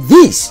not like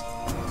this.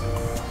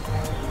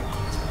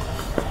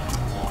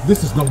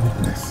 This is not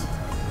weakness.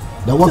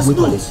 Then what we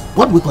call it?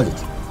 What we call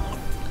it?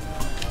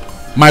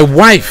 My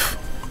wife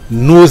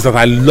knows that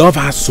I love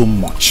her so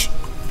much.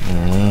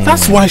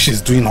 That's why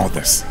she's doing all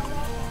this.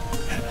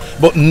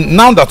 But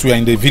now that we are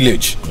in the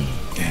village,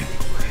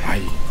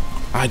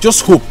 I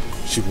just hope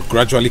she will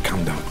gradually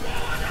calm down.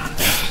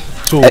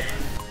 So,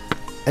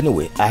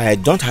 anyway, I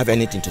don't have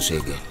anything to say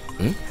again.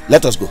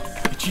 Let us go.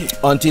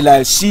 Until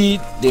I see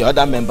the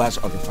other members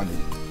of the family.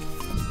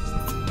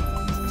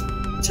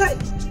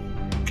 Child.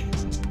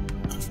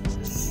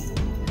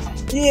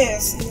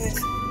 Yes.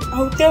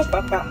 I'll tell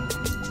Papa.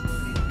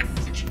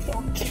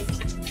 Okay.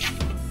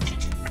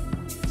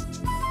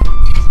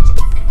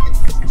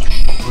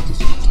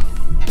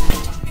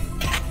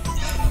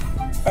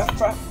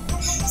 Papa,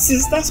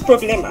 sister's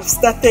problem have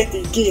started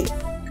again.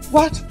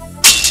 What?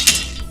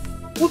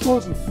 Who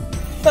told you?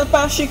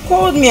 Papa, she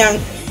called me and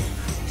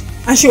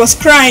she was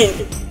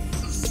crying.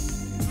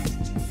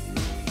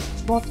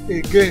 Not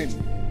again.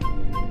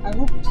 I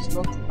hope it is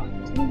not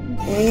bad.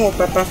 No,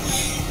 Papa.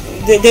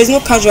 There's no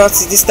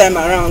casualty this time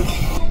around.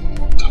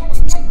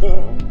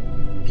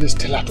 Please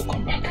tell her to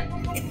come back.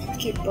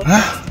 Okay, Papa.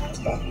 Huh?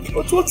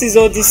 But what is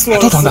all this one? I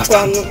don't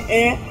understand.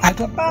 I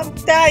don't. Papa, I'm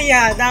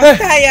tired. I'm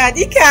tired.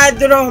 You can't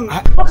drum.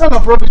 What kind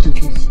of rubbish is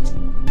this?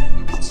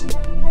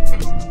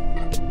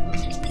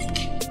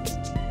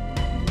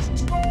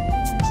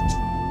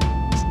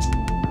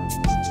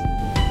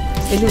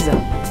 Eliza,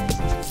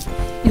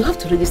 you have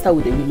to register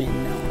with the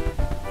women now,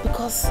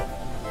 because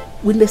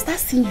when they start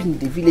seeing you in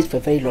the village for a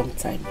very long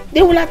time,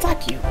 they will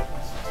attack you.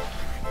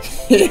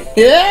 They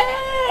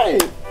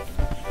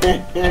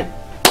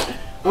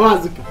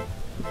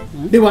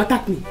will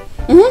attack me.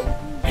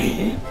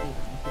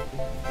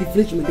 The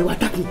village women, they will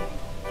attack me.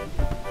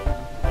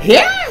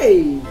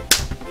 Hey!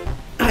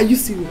 Are you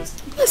serious?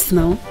 Yes,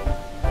 now.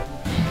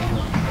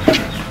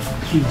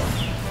 Please,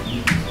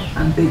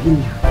 I'm begging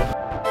you.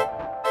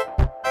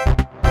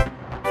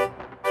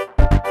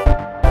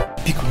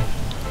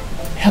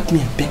 Help me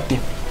and beg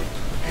them.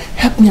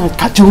 Help me and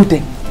cajole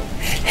them.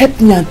 Help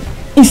me and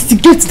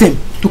instigate them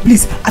to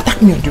please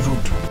attack me on the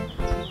road.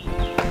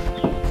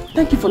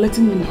 Thank you for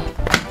letting me know.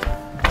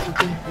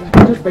 Okay,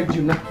 I just begged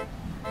you now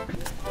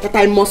that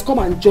I must come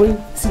and join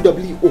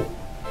CWO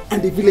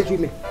and the village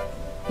women.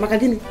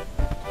 Makagini,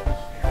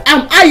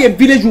 am I a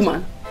village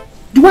woman?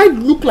 Do I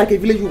look like a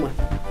village woman?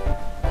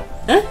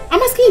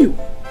 I'm asking you.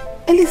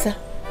 Eliza,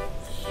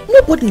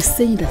 nobody is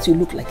saying that you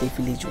look like a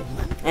village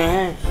woman.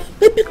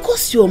 But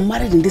because you're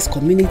married in this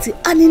community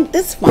and in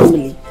this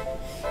family,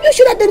 you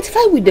should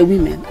identify with the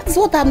women. That's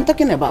what I'm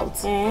talking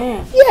about.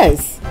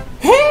 Yes.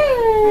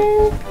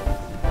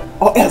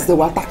 Or else they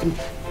will attack me.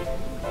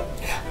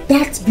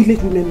 That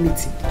village women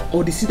meeting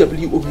or the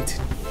CWO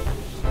meeting,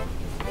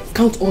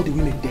 count all the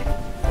women there.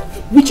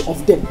 Which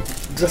of them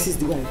dresses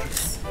the way I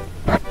dress?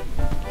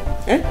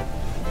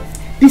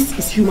 This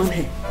is human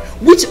hair.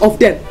 Which of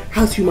them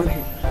has human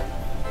hair?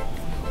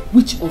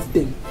 Which of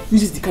them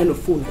uses the kind of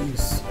phone I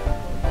use?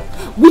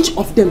 Which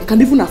of them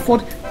can even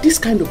afford this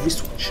kind of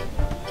wristwatch?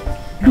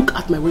 Look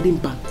at my wedding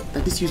band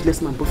that this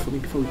useless man bought for me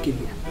before we came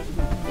here.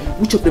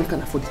 Which of them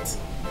can afford it?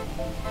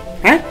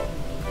 Eh?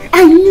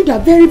 I knew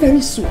that very,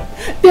 very soon,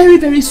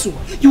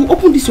 you will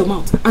open this your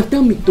mouth and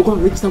tell me to go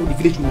and register with the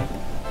village woman.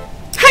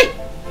 Hi!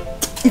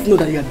 If not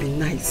that you have been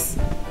nice.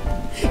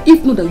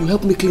 If not that you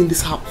helped me clean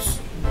this house.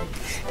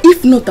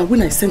 If not that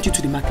when I sent you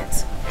to the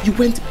market, you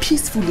went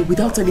peacefully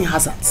without any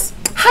hazards.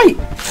 Hi!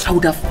 I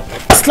would have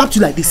slapped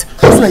you like this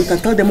so that you can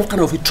tell them what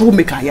kind of a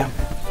troublemaker I am.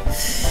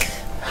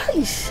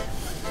 Hi!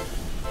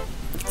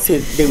 Say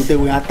they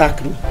will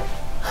attack me.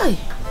 Hi!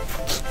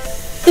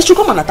 They should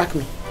come and attack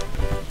me.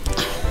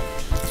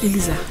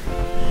 Eliza,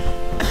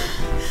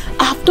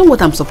 I have done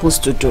what I'm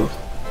supposed to do.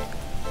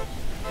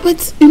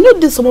 But you know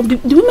some of the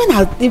women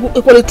are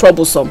equally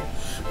troublesome.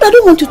 But I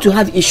don't want you to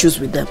have issues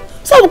with them.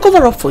 So I will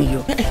cover up for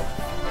you.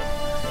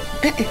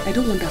 I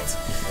don't want that.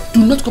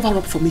 Do not cover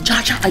up for me.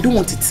 Jaja, I don't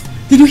want it.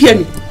 Did you hear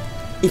me?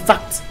 In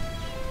fact,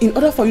 in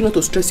order for you not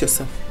to stress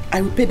yourself,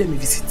 I will pay them a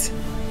visit.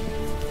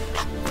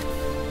 Okay.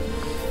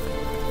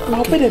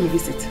 I'll pay them a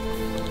visit.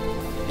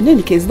 In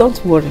any case,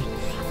 don't worry.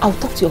 I'll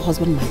talk to your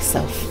husband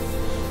myself.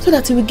 So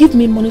that he will give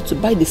me money to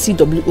buy the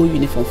CWO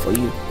uniform for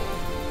you.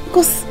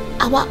 Because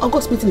our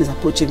August meeting is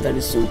approaching very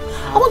soon.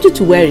 I want you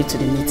to wear it to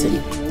the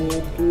meeting.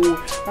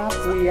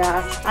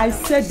 I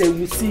said they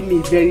will see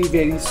me very,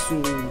 very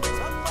soon.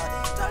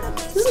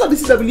 This is not the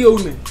CWO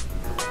women.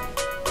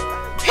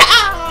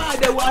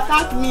 They will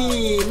attack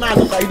me. Man,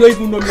 you don't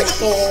even know me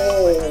at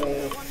all.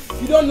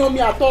 You don't know me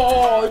at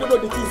all. You don't know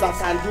the things I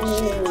can do.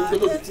 You don't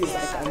know the things I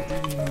can do.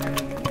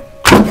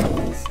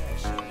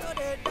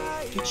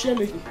 The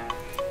cheerleader.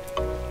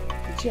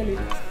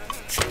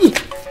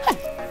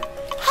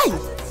 Hi.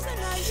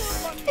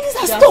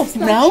 Stop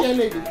now. Hi.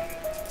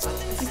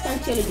 The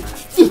secretary.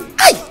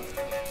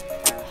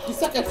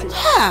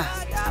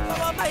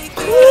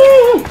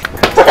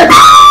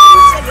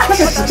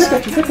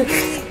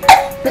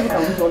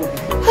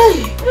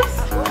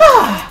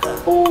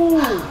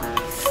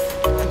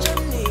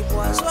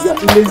 You're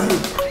lazy.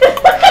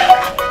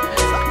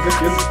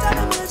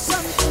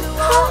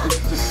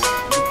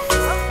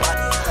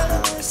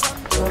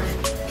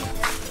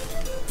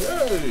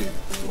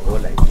 Go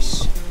like this.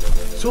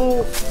 So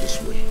this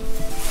way.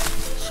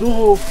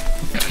 So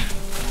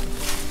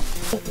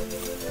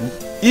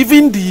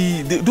even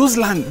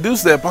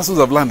those parcels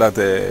of land at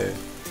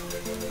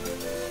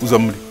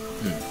Uzomri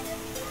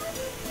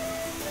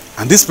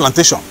and this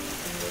plantation,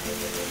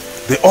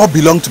 they all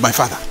belong to my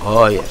father.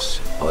 Oh yes,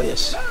 oh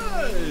yes.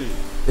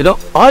 You know,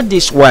 all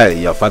this while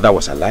your father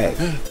was alive,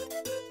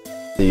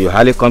 you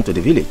hardly come to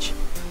the village.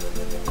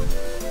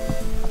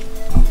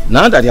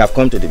 Now that you have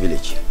come to the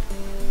village,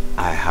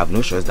 I have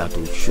no choice than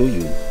to show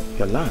you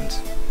your land.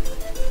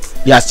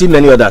 There are still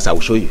many others I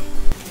will show you.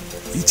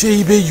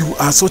 Icheibe, you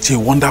are such a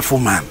wonderful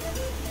man.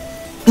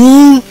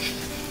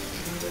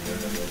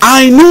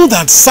 I know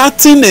that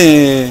certain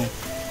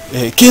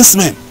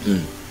kinsmen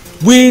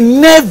will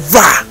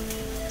never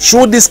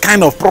show this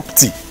kind of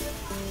property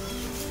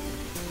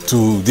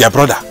to their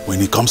brother when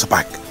he comes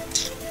back.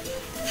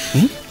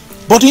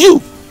 But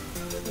you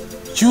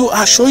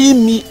are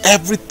showing me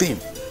everything.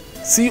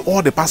 See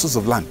all the parcels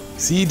of land.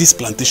 See this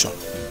plantation.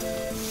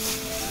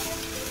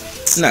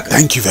 Naka.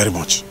 Thank you very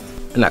much.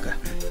 Naka,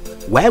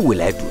 why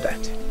will I do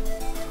that?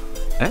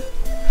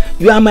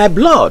 You are my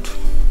blood.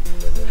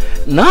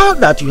 Now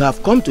that you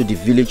have come to the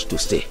village to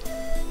stay,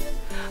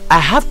 I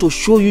have to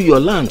show you your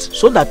land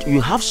so that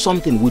you have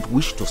something with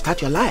which to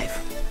start your life.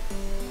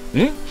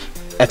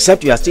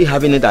 Except you are still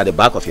having it at the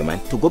back of your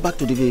mind to go back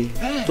to the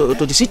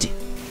to the city.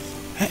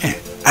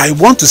 I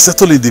want to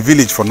settle in the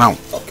village for now.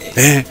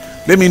 Okay.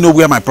 Let me know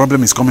where my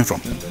problem is coming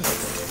from.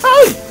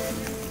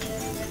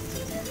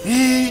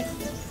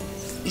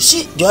 You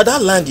see, the other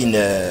land in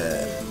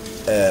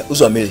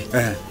Uzomiri,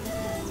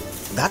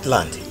 that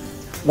land,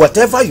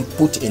 whatever you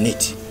put in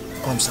it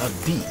comes out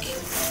big,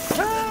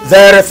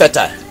 very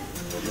fertile.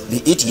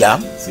 Be it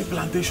yam,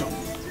 plantation,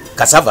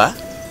 cassava,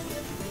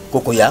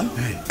 cocoyam,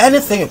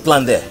 anything you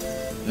plant there,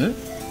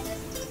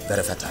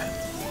 very fertile,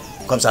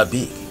 comes out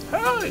big.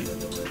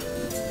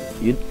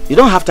 You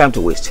don't have time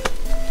to waste.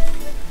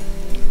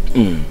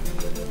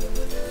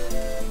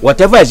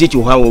 Whatever is it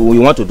you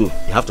want to do,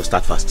 you have to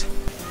start fast.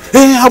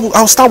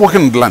 I'll start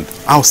working on the land.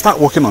 I'll start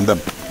working on them.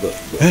 Good.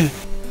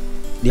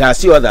 There are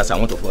still others I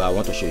want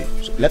to show you.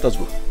 So let us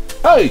go.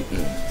 Hey.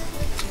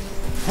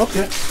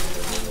 Okay.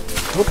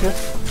 Okay.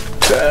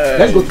 Hey.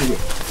 Let's go through it.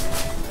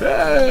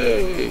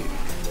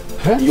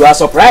 Hey. You are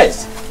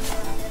surprised.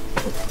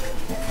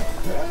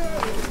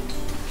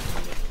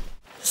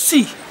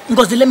 See,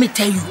 because let me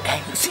tell you,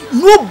 see,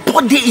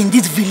 nobody in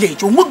this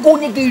village, when we go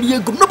near the area,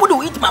 nobody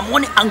will eat my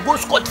money and go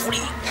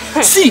scot-free.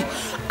 See,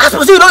 as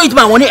long as you don't eat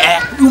my money,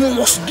 you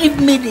must give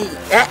me the,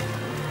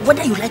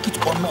 whether you like it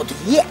or not,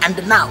 here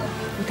and now,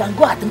 you can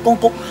go at and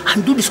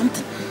do the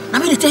something.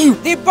 I'm going to tell you.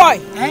 The boy,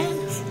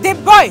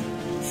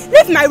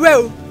 leave my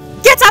way.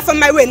 Get out from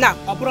my way now.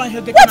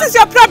 What is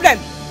your problem?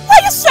 Why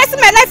are you stressing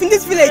my life in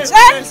this village?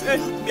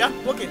 Yeah,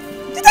 okay.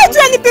 This Did I do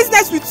any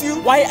business with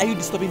you? Why are you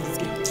disturbing this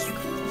girl?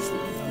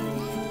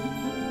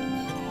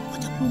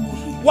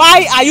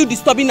 Why are you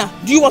disturbing her?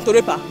 Do you want to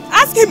rape her?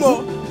 Ask him,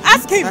 oh.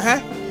 Ask him.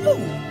 No.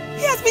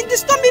 He has been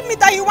disturbing me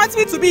that he wants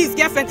me to be his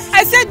girlfriend.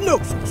 I said no.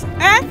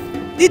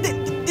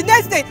 The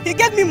next day, he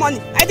gave me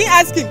money. I didn't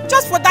ask him.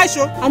 Just for that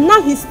show. And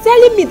now he's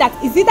telling me that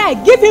it's either I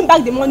give him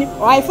back the money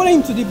or I follow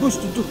him to the bush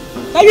to do.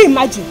 Can you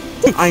imagine?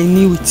 I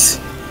knew it.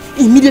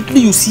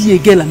 Immediately you see a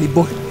girl and a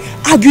boy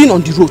arguing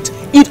on the road,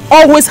 it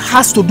always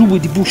has to do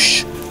with the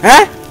bush.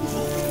 Eh?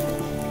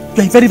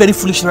 You are a very, very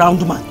foolish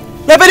round man.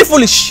 You are very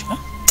foolish. Huh?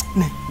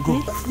 Go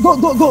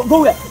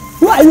where?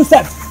 Who are you,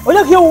 sir?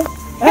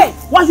 Hey,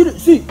 what should you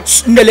see?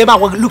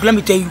 Look, let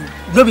me tell you.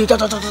 No be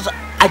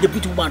I the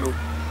beauty woman.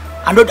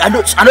 I know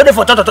there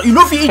for you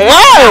know if you eat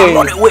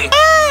run away.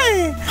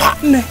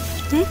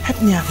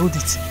 Help me hold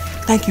it.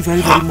 Thank you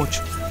very, very much.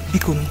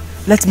 Bikono,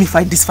 let me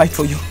fight this fight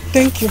for you.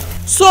 Thank you.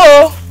 So,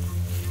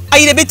 are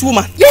you the bit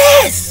woman?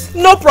 Yes!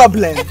 No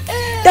problem.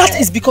 That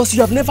is because you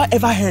have never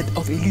ever heard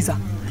of Eliza,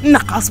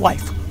 Naka's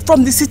wife,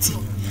 from the city.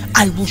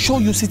 I will show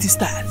you city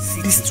style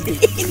this today.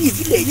 In the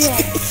village.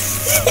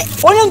 Yes.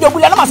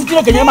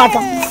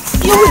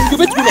 You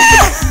beat women.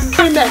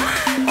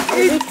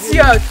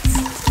 Idiot.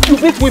 You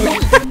beat women.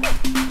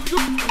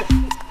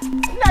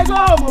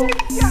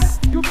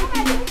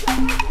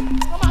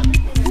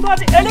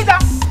 Eliza.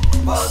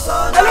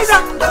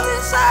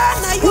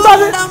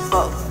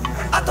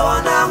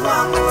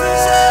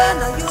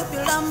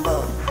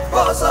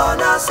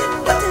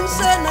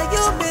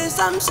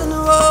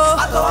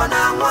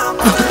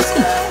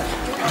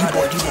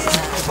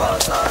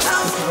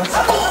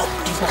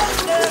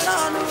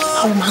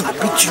 How man I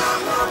beat you?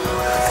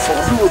 For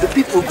you, the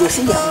people go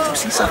see you to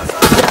see something.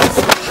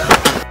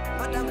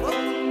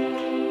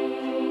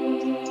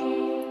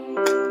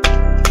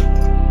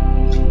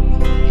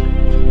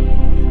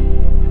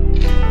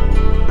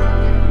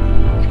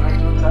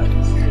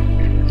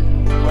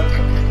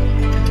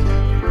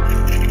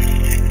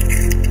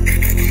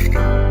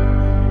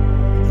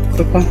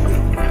 Papa.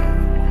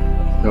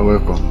 You're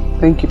welcome.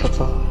 Thank you,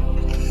 Papa.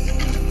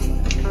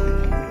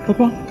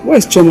 Papa, where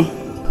is Choma?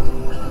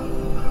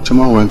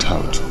 Choma went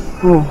out.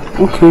 Oh,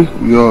 okay.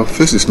 Your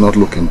face is not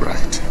looking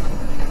bright.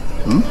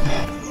 Hmm?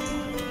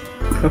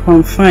 Papa,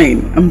 I'm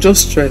fine. I'm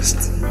just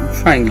stressed. I'm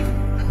fine.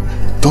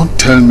 Don't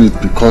tell me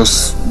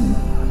because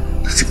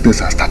the sickness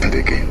has started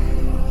again.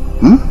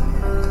 Hmm?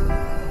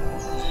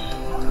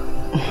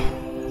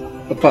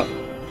 Papa,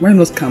 why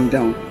not calm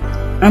down?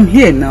 I'm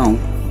here now.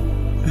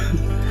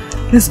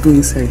 Let's go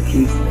inside,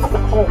 please.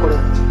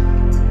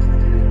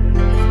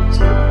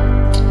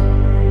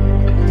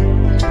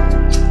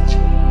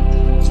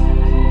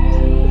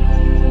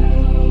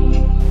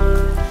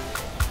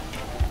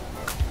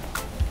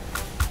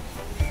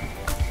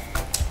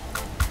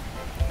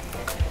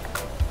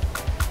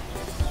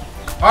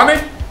 Honey?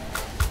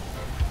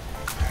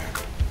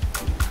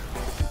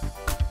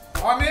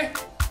 Honey?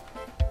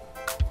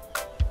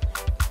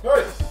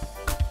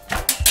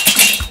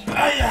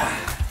 Hey!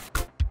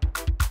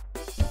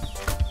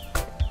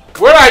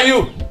 Where are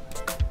you?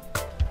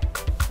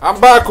 I'm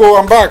back, oh,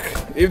 I'm back.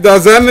 If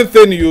there's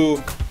anything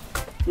you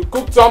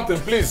cook something,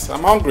 please.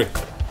 I'm hungry.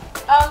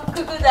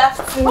 Uncle, good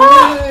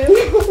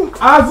afternoon.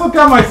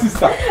 Azuka, my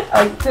sister.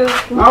 Uncle.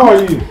 How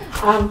are you?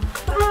 I'm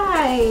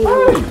fine.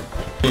 Hi.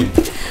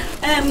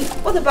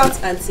 What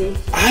about Auntie?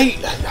 I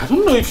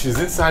don't know if she's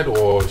inside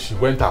or she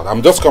went out.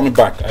 I'm just coming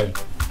back.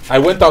 I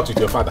went out with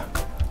your father.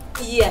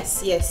 Yes.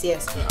 He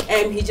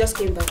just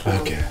came back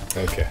now. Okay.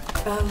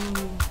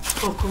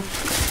 Uncle,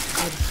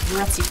 I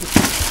brought you to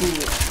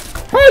food.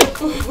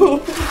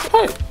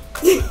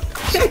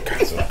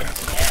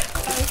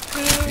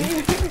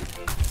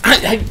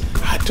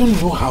 I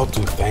don't know how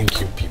to thank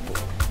you people.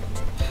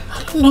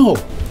 I don't know.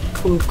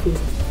 Uncle,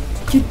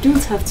 you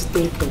don't have to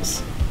thank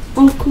us.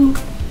 Uncle,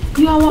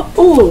 you are our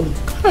own.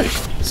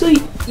 So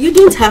you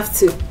don't have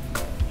to.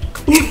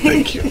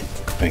 Thank you.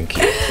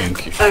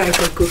 Alright,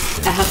 Uncle,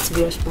 I have to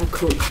rush back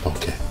home.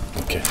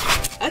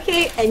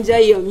 Okay, enjoy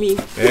your meal.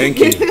 Thank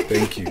you.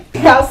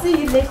 I'll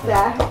see you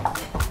later.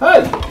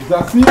 Hey, is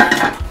that me?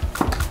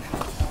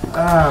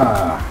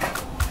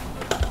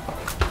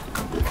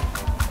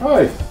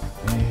 Hi.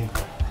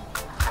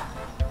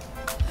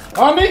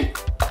 Honey?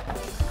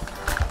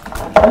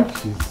 I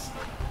think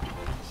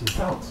she's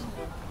out.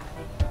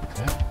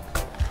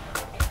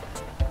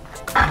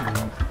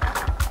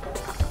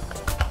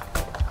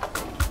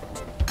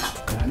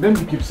 Let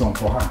me keep some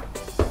for her.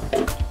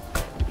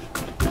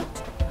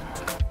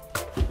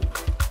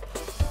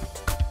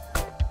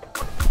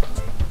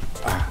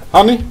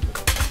 Honey,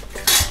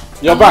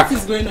 you're back. What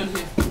is going on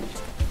here?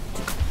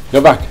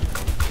 You're back.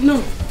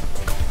 No,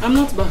 I'm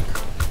not back.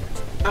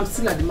 I'm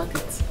still at the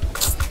market.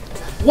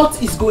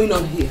 What is going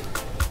on here?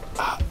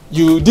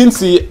 You didn't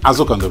see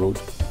Azok on the road?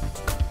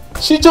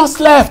 She just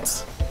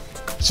left.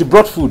 She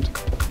brought food.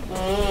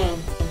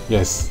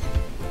 Yes.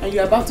 And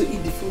you're about to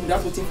eat the food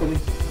without waiting for me?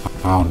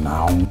 How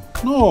now?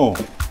 No.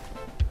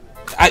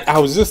 I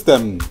was just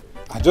I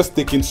just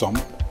taking some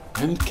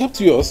and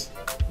kept yours.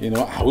 You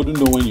know, I wouldn't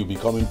know when you'll be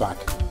coming back.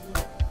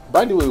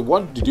 By the way,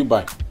 what did you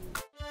buy?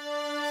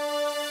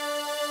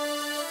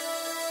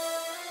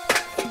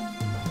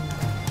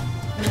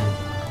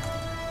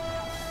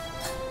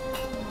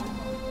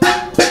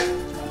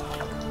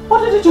 What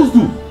did you just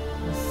do?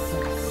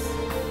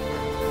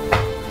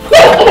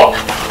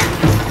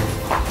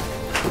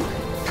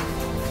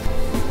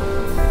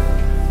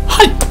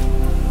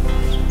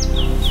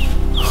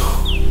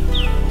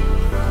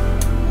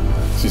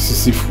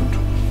 Seafood.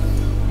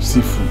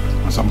 Seafood.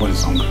 And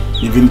somebody's hungry.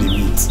 Even the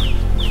meat.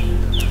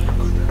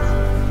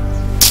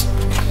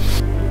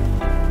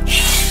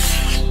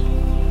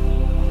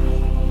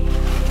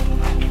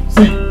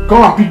 See,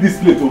 come and pick this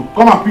plate. Oh.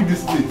 Come and pick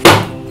this plate.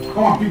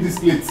 Come and pick this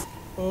plate.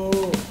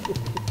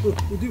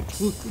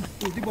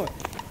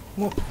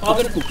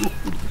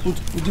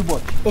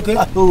 Okay.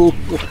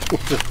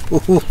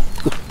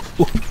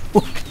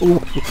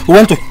 We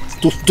went to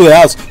your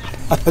house.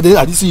 I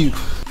didn't see you.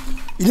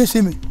 You didn't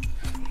see me.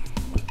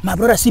 My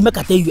brother, see, make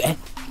I tell you,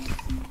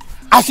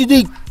 as you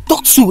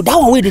talk to that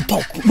one way they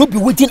talk, no be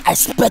waiting. I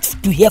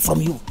expect to hear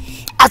from you.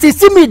 As you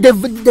see me,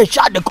 the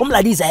shout they come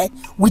like this,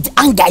 with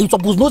anger. You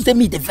suppose not say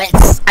me the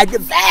verse. I the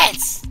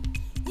verse.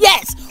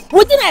 Yes.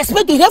 Waiting, I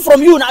expect to hear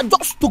from you now,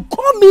 just to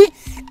call me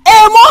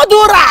a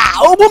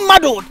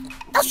murderer.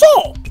 That's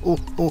all.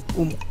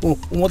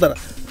 Murderer.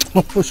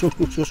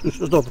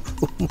 Stop.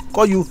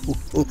 Call you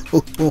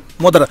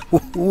murderer.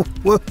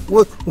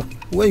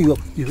 When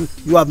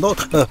you have not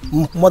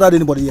murdered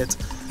anybody yet.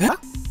 Huh?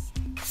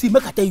 See,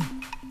 make I tell you,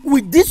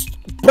 with this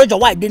pressure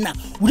why they now,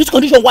 with this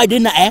condition why they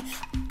now,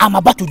 I'm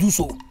about to do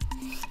so.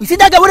 You see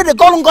that guy where they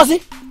call Ngozi?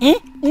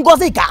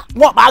 Ngozi ka,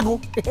 what bago?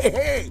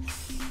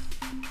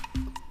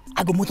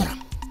 I go murder him.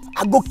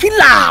 I go kill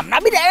him. I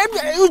mean,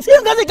 you see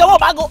Ngozi ka,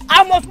 what bago?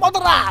 I must murder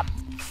him.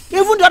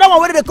 Even the other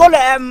one where they call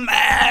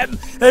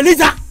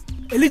Eliza,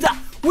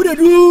 what they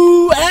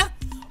do? I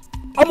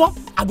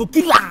go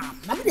kill him. I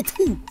mean, they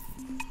tell you.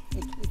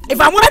 If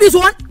I murder this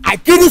one, I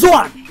kill this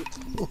one.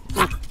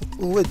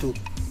 Wait.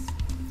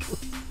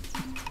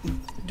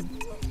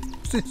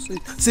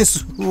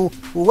 Since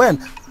when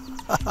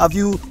have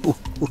you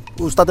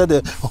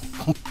started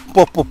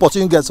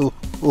pursuing girls who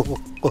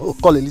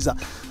call Eliza?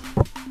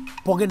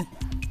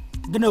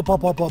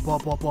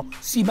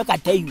 See, make I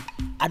tell you.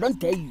 I don't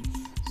tell you.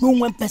 No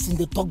one person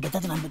they talk better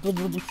than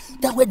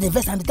that way the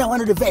verse and that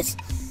one of the verse.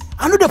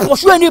 I know they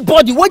pursue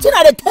anybody. What did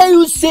I tell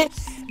you? Say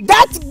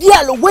that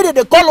girl where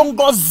they call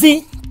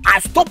Ngozi, I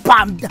stop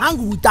am,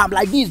 hang with them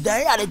like this.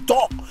 They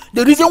talk.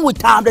 The reason with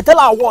them, they tell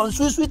her one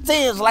sweet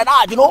things like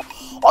that, you know.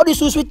 All these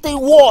sweet things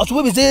words,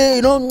 we say,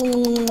 you know.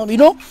 So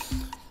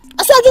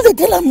I just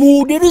tell her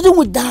more. The reason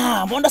with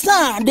them,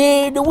 understand?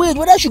 The ways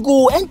where she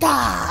go enter.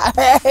 Now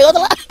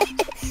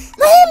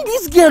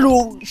this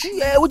girl, she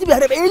what be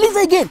her Eliza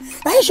again.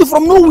 Now she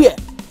from nowhere.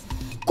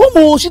 Come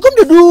on, she come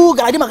to do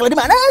Galadima. I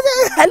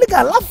look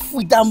at laugh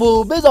with them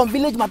based on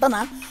village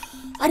matana.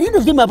 At the end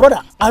of the day, my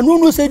brother, I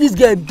don't say this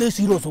girl is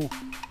serious.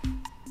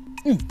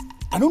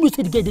 I don't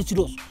say the girl is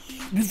serious.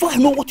 Before I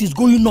know what is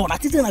going on, I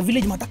think in a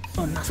village matter.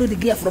 I saw the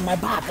girl from my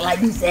back like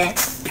this.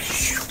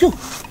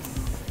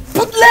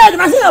 Put leg,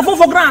 and I think I fall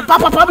for ground.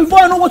 Papa, before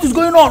I know what is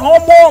going on, oh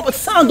more, but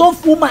sound don't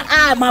fool my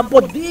eye, my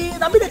body.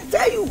 I mean, I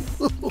tell you.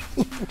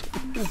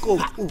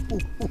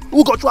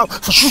 Who got you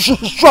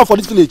for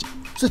this village?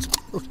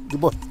 The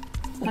boy.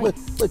 Wait.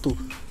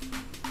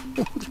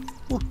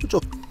 For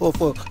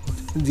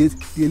the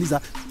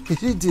Eliza,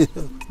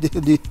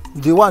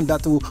 the one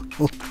that who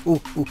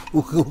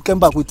came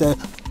back with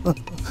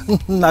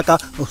Naka,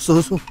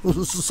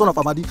 son of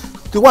Amadi,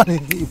 the one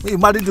he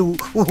married who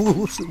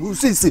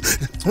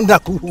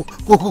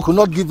could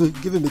not give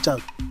him a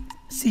chance.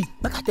 See,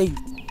 make I tell you,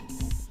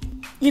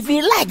 if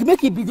he like,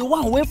 make it be the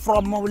one away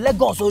from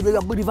Lagos or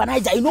the River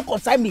Niger, you no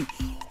concern me.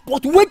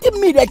 But waiting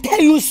me, they tell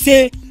you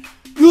say,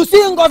 you see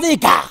Ngozi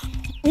ka,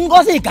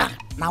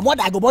 now what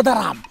I go bother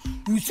him.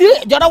 You see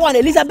the other one,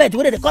 Elizabeth,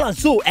 where they call her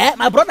so,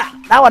 my brother,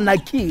 that one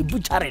like key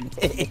butchering.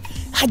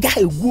 I got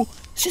a go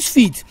 6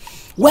 feet.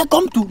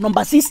 Welcome to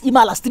number 6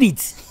 Imala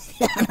Street.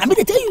 I mean,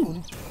 they tell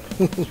you.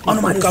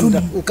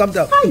 Calm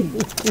down.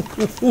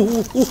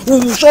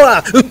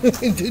 Sure.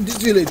 This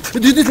village.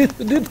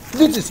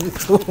 This is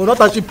not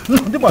a ship.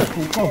 Let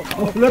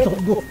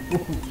us go.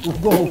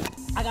 Go.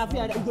 I got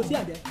fear. Go see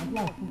there.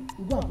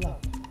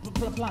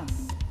 Plan.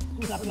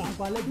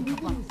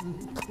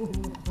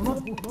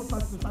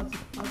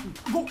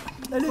 Go,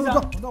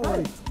 Eliza. Don't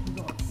worry.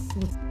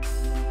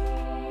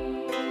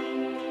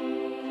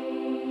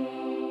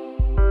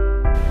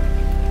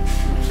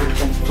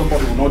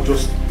 Somebody will not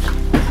just.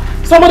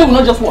 Somebody will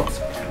not just what?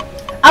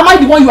 Am I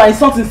the one you are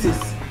insulting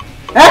sis?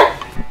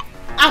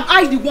 Am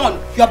I the one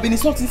you have been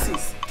insulting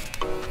sis?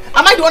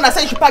 Am I the one that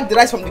said you should pack the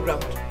rice from the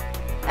ground?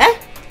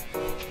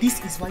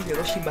 This is why you're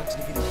rushing back to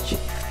the village.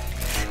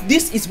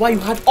 This is why you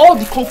had all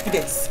the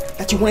confidence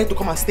that you wanted to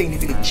come and stay in the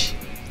village.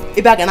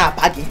 You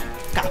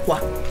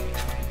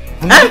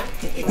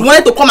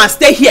wanted to come and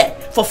stay here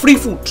for free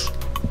food.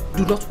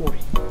 Do not worry.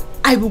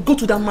 I will go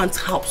to that man's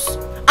house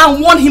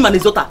and warn him and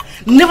his daughter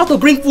never to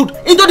bring food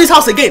into this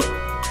house again.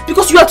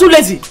 Because you are too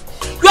lazy.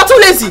 You are too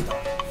lazy.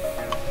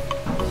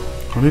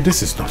 Honey,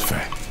 this is not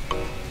fair.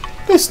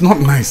 This is not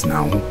nice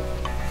now.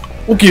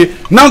 Okay,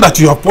 now that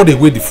you have poured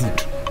away the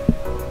food,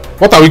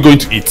 what are we going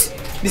to eat?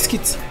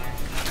 Biscuits.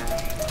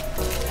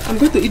 I'm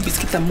going to eat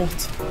biscuits and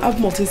malt. I have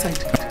malt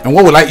inside. And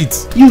what will I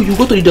eat? You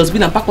go to the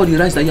dustbin and pack all the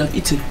rice that you have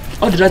eaten.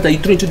 All the rice that you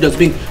threw into the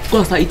dustbin. Go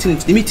and start eating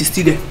it. The meat is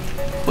still there.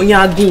 When you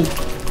are good.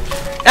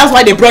 That's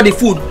why they brought the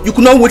food. You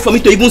could not wait for me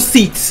to even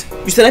see it.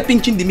 You started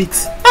pinching the meat.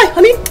 Hi,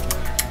 honey.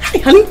 Hi,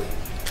 honey.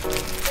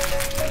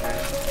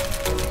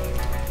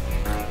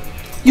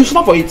 You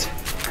suffer for it.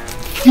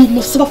 You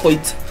must suffer for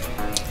it.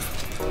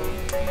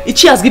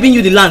 Ichi has given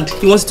you the land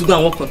he wants to go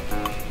and work on.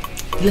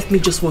 Let me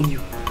just warn you.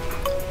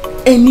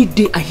 Any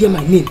day I hear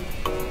my name,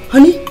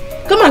 honey,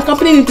 come and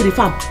accompany me to the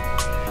farm.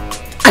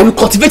 I will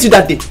cultivate you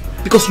that day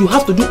because you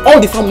have to do all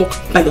the farm work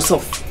by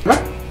yourself. Huh?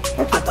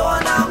 Okay.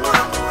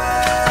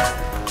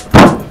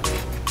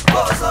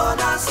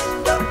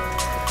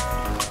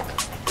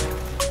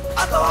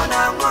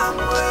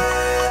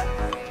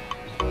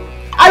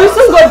 I will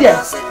soon go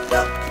there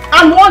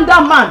and warn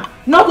that man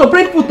not to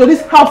bring food to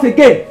this house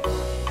again.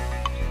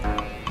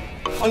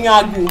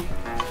 Onyagu,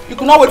 you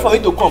could not wait for me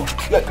to come.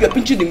 You're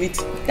pinching the meat.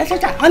 Yes,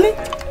 honey.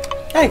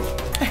 Hey,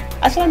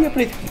 I saw me a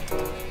plate.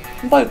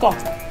 Before you come.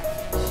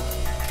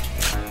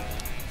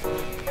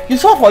 You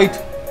saw for it.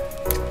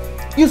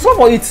 You saw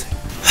for it.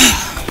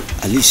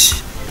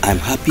 Alice, I'm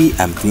happy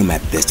I'm doing my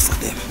best for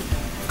them.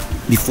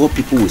 Before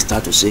people will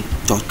start to say,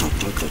 cho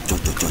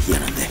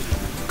here and there.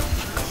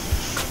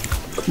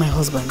 My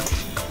husband,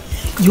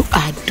 you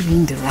are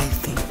doing the right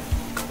thing.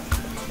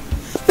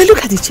 But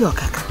look at the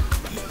Chiokaka.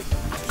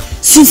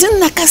 Since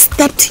Nnaka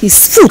stepped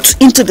his foot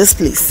into this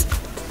place,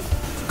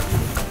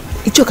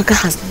 Ichiokaka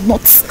has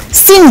not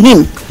seen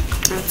him,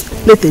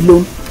 let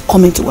alone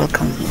coming to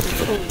welcome him.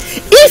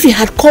 If he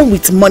had come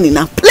with money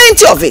now,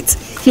 plenty of it,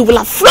 he will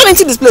have flown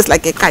into this place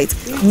like a kite,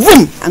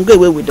 boom, and go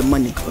away with the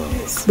money.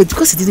 But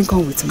because he didn't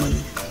come with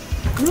money,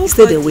 he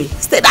stayed away,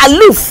 stayed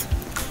aloof.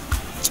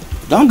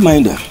 Don't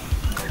mind her.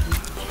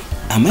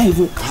 Am I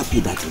even happy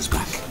that he's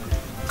back?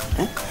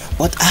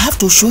 But I have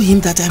to show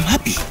him that I'm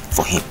happy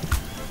for him.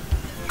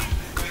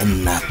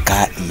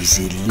 Nnaka is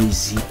a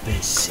lazy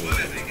person.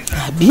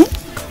 Abi?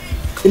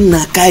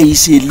 Nnaka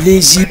is a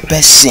lazy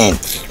person.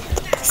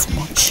 As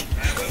much.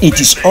 It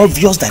is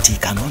obvious that he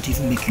cannot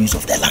even make use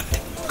of the land.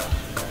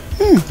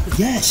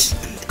 Yes.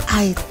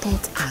 I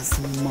thought as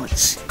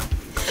much.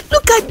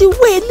 Look at the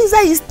way Lisa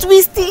is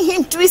twisting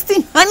him,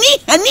 honey.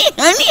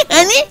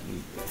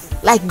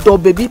 Like the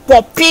baby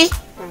puppy.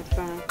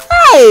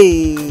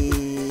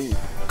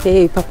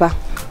 Hey, Papa.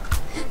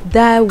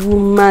 That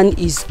woman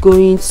is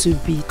going to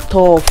be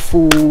tough.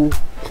 The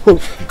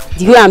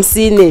way I'm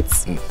seeing it,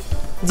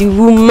 the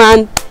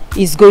woman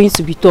is going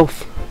to be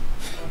tough.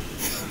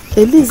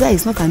 Eliza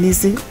is not an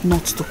easy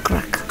nut to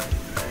crack.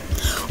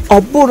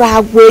 At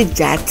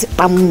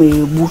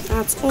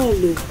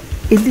all.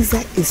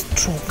 Eliza is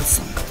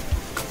troublesome.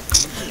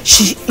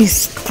 She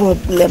is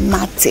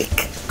problematic.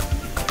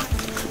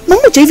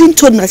 Mama even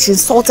told me that she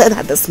insulted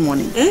her this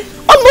morning.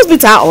 Almost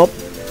beat her up.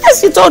 Yes,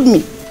 she told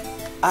me.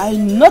 I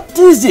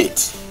noticed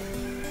it.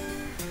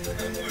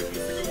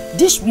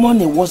 This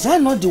morning, was I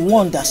not the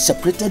one that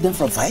separated them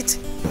from fight?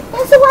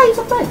 I said, why are you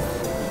surprised?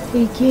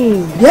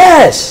 Again?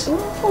 Yes.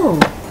 Oh.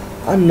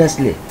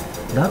 Honestly,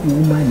 that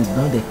woman is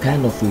not the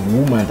kind of a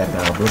woman that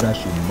our brother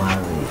should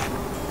marry.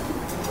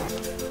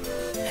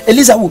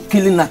 Eliza will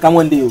kill Nnaka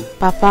one day.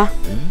 Papa,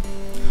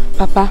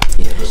 Papa,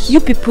 yes.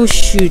 You people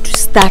should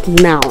start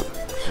now.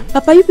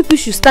 Papa, you people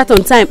should start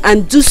on time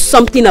and do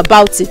something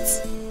about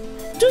it.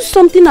 Do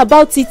something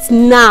about it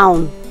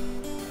now.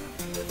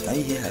 I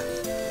hear her.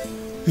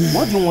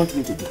 What do you want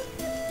me to do?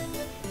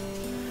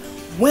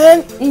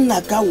 When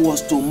Nnaka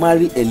was to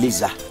marry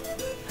Eliza,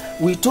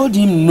 we told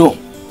him no,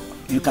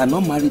 you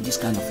cannot marry this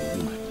kind of a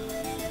woman.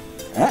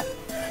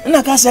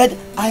 Nnaka said,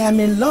 I am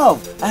in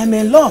love, I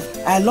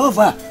love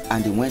her.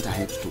 And he went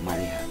ahead to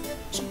marry her.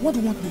 So what do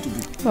you want me to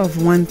do?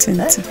 Of wanting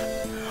to.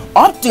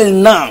 Up till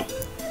now,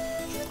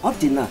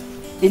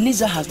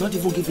 Eliza has not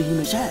even given him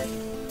a child.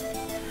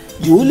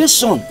 The only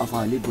son of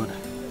our late brother.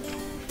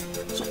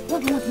 So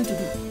what do you want me to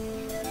do?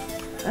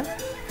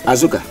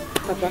 Azuka,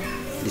 Papa.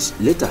 This,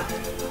 later,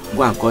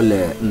 go and call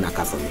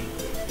Nnaka for me.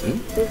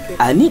 Okay.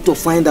 I need to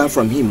find out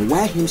from him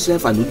why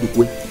himself and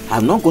Udukwe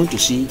have not gone to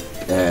see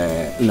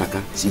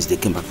Nnaka since they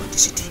came back from the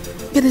city.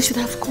 Yeah, they should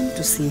have come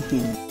to see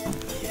him.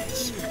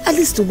 Yes. At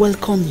least to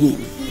welcome him.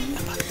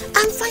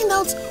 And find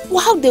out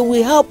how they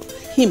will help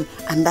him.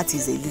 And that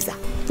is Eliza.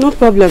 No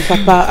problem,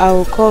 Papa. I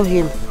will call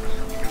him.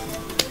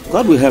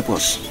 God will help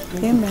us.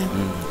 Amen.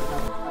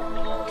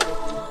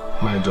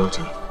 My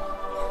daughter,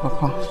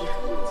 Papa,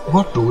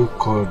 what do we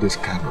call this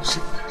kind of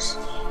sickness?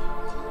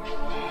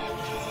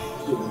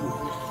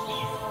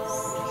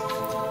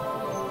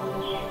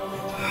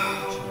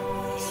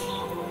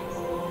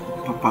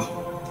 Papa,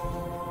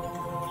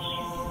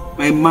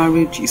 my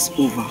marriage is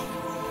over.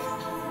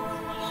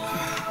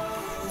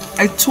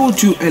 I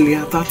told you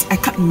earlier that I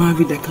can't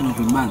marry that kind of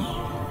a man.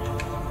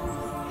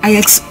 I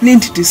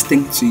explained this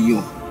thing to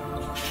you.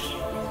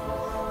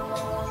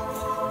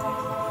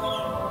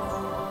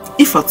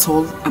 if at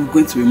all I'm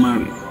going to be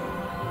married,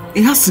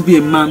 it has to be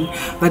a man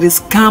that is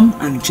calm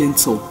and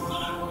gentle.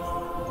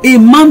 A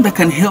man that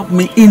can help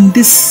me in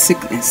this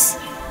sickness. I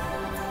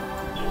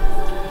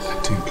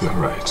think you're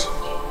right.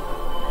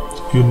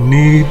 You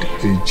need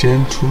a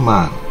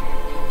gentleman.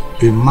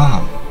 A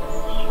man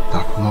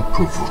that will not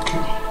provoke you.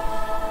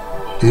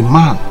 A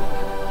man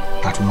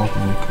that will not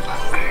make you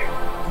angry.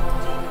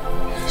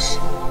 Yes.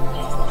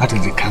 That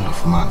is the kind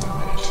of man you need.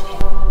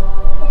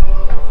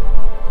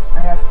 I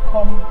have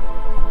come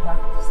back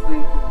to stay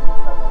with my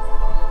father,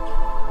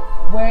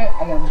 where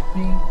I am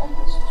being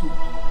understood.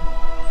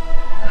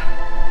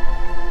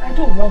 I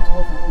don't want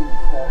what happened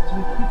before to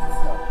repeat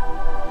itself.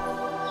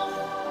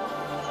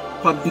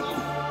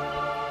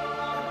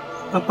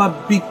 Papa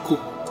Biko,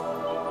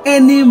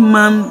 any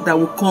man that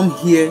will come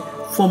here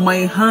for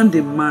my hand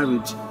in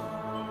marriage,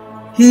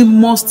 he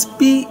must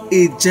be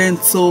a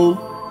gentle,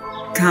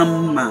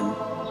 calm man.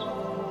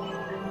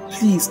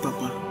 Please,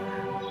 Papa.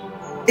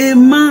 A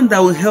man that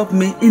will help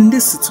me in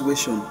this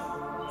situation.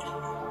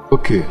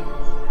 Okay.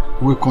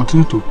 We'll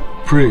continue to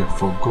pray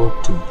for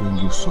God to bring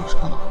you such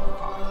kind of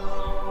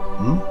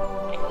man.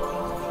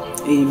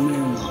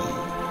 Amen.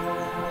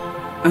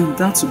 And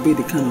that will be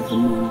the kind of a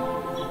man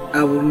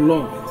I will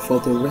love for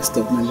the rest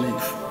of my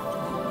life.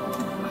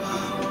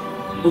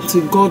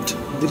 Until God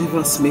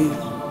delivers me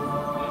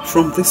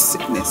from this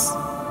sickness.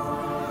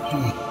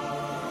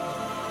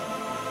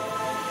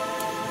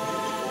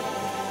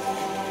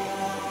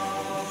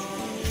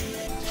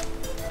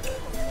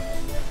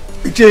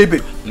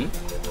 JB,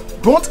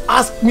 don't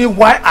ask me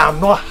why I'm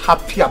not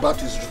happy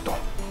about his return.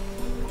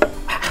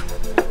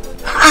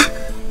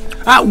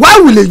 Why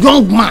will a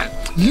young man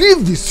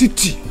leave the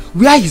city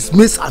where his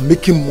mates are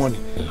making money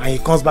and he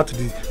comes back to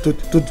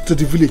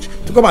the village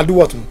to come and do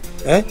what?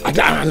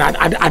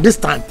 At this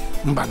time?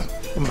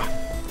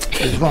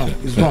 It's wrong.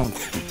 It's wrong.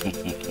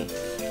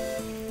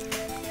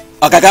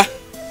 Agaga,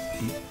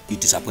 you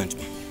disappoint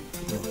me.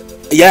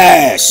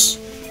 Yes,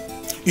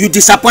 you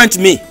disappoint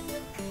me.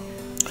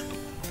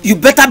 You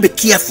better be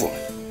careful.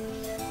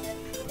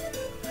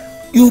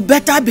 You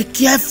better be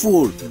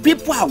careful.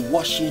 People are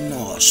watching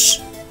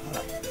us.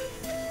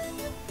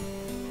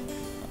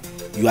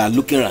 You are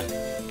looking around.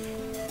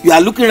 You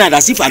are looking around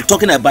as if I'm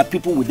talking about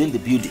people within the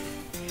building.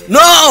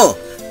 No!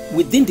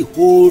 Within the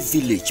whole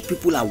village,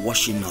 people are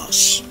watching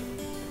us.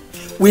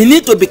 We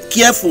need to be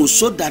careful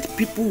so that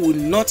people will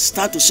not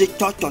start to say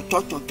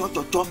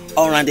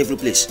all around every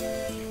place.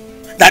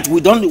 That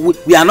we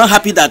are not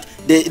happy that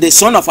the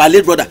son of our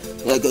late brother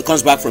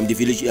comes back from the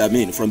village,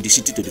 from the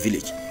city to the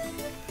village.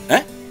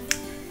 Eh?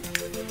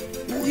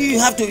 You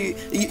have to,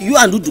 you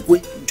and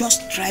Udukwe,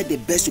 just try the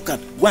best you can.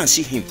 Go and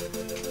see him.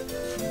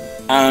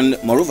 And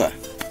moreover,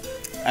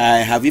 I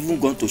have even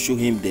gone to show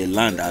him the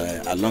land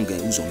along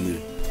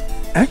Uzomiri.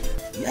 Eh?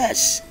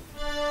 Yes.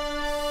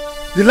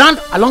 The land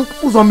along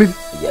Uzomiri?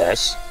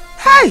 Yes.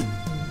 Hey!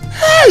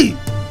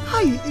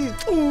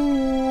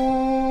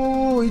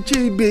 Oh,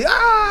 Ichebe.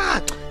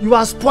 You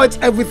have spoiled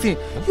everything.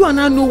 You and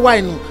I know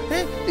why no.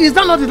 Eh? Is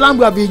that not the land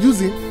we have been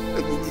using?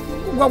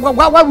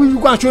 Why will you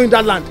go and show him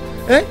that land?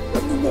 Eh?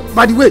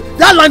 By the way,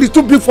 that land is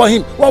too big for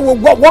him.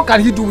 What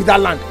can he do with that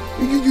land?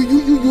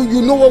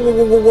 You know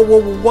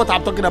what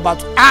I'm talking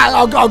about.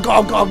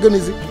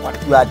 Organism.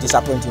 You are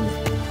disappointing me.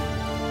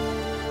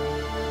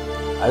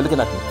 Are you looking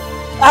at me?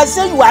 I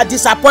say you are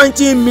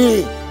disappointing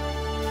me.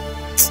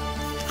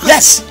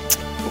 Yes.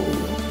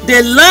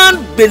 The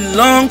land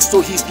belongs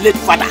to his late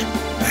father.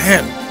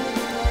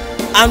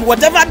 And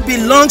whatever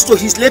belongs to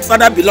his late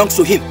father belongs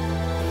to him.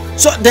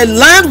 So the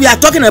land we are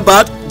talking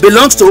about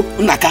belongs to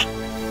Unaka.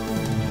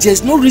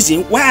 There's no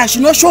reason why I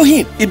should not show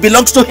him. It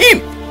belongs to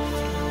him.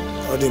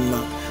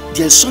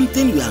 There's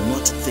something you are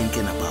not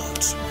thinking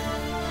about.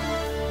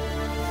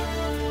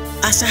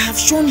 As I have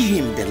shown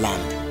him the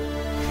land,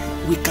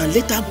 we can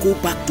later go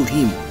back to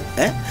him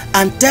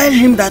and tell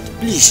him that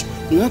please,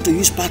 we want to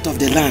use part of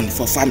the land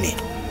for farming.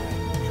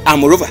 And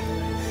moreover,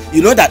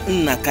 you know that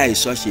Nnaka is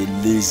such a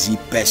lazy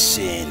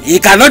person. He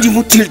cannot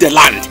even till the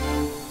land.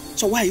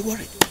 So why are you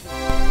worried?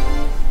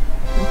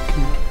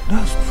 Okay,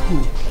 that's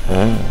true.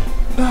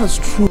 That's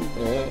true.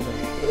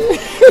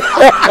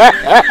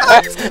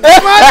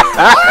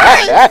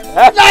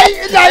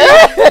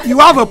 You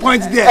have a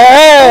point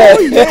there. Oh,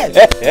 yes.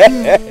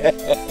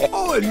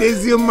 Oh,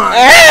 lazy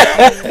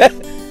man.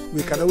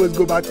 We can always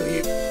go back to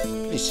him.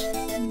 Please,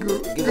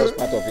 give us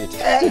part of it.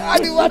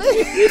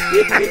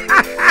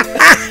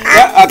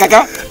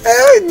 Kaka.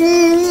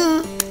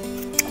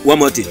 One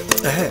more thing.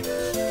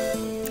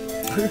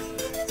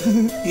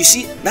 You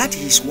see, that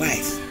his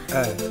wife,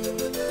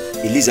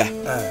 Eliza,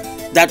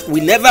 that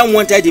we never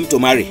wanted him to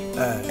marry,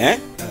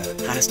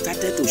 has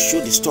started to show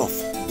the stuff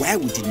why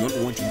we did not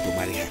want him to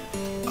marry her.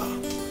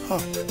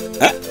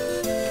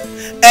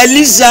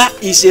 Eliza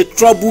is a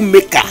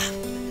troublemaker.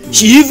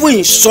 She even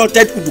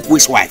insulted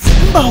Udukwe's wife.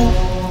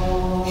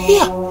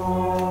 Here.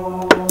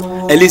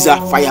 Eliza,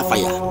 fire.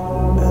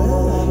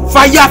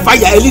 Fire,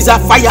 Eliza,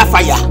 fire.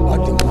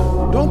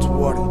 Don't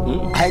worry.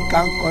 I I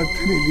can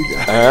continue,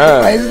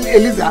 Eliza.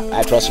 Eliza.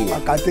 I trust you. I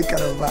can take care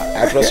of her.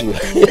 I trust you.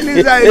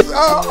 Eliza is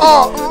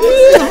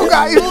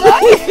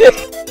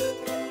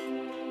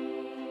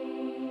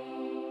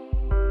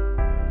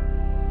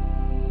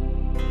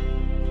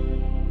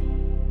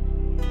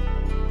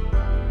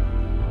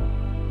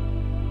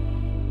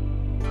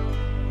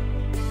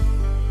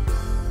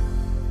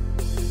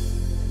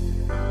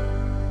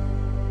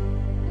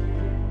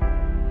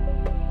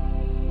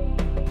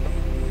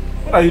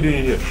What are you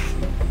doing here?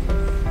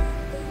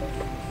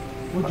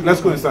 Let's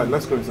go inside.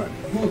 Let's go inside.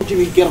 No,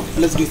 Jimmy, get up.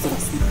 Let's go inside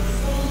and sleep.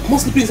 I'm not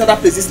sleeping inside that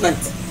place this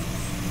night.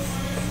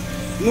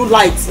 No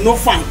lights, no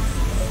fan.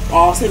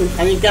 Oh, say,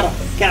 can you get up?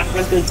 Get up.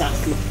 Let's go inside and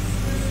sleep.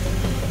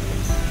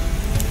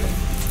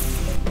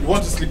 You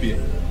want to sleep here?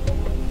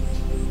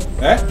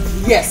 Eh?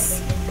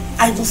 Yes.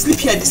 I will sleep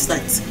here this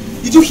night.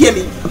 Did you hear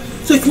me?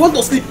 So if you want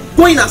to sleep,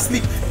 go in and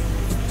sleep.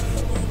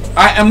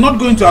 I am not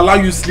going to allow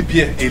you to sleep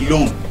here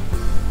alone.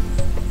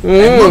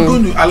 I'm not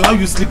going to allow you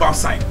to sleep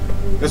outside.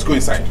 Let's go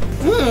inside.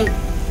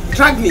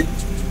 Drag me.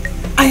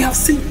 I have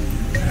seen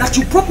that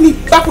you brought me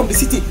back from the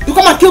city to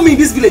come and kill me in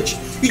this village.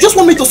 You just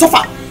want me to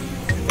suffer.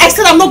 I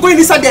said I'm not going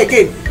inside there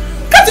again.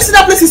 Can't you see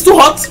that place is too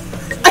hot?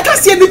 I can't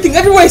see anything.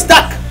 Everywhere is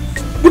dark.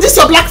 With this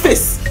your black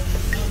face.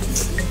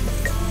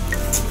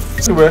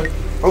 Anyway,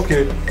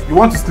 okay. You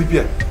want to sleep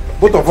here?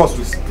 Both of us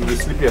will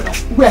sleep here now.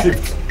 Where?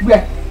 Shift.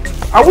 Where?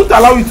 I won't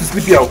allow you to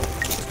sleep here.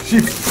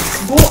 Shift.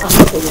 Go and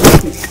look for your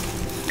place.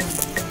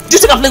 Do you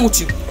think I'm playing with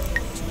you?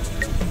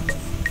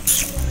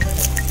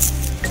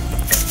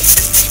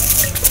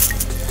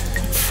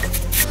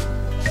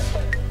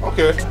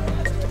 Okay.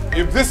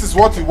 If this is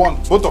what you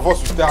want, both of us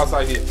will stay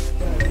outside here.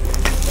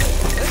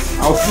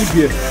 I'll sleep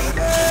here.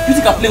 Do you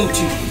think I'm playing with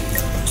you?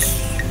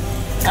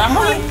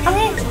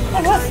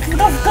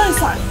 Let's go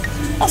inside.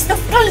 Let's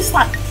go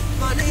inside.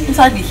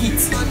 Inside the heat,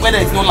 where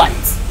there is no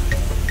light.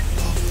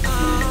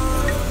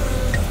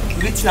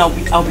 Which now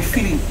I'll be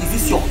feeling, is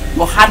this your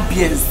hard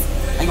beers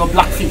and your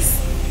black face?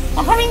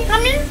 I'm coming.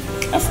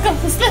 Let's go.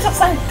 Let's sleep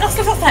outside. Let's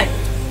sleep outside.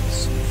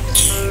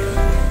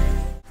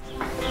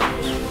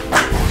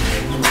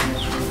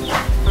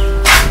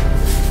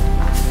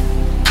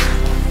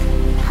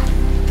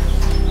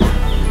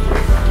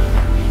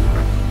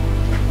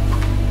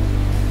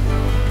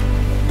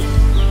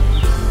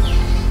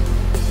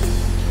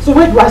 So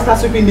where do I start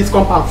sweeping this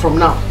compound from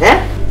now? Eh?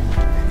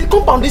 The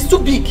compound is too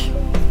big.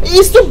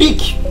 It's too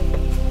big.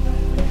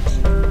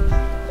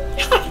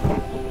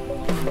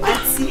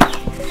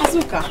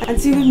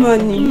 Auntie, good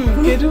morning.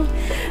 Good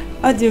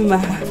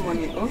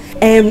morning.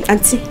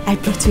 Auntie, I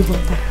brought you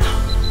water.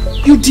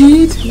 You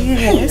did?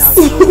 Yes.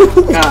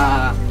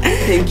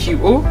 Thank you.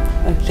 Oh,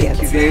 okay.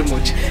 Thank you very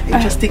much.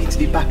 And just take it to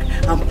the back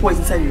and pour it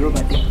inside the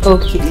rubber there.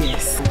 Okay.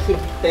 Yes. Okay.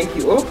 Thank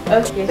you. Oh,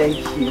 okay. Thank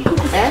you.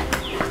 Eh?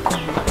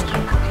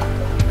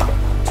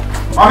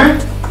 Mommy?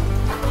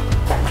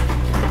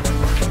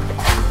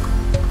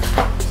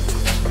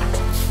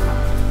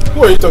 Who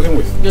are you talking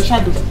with? Your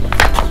shadow.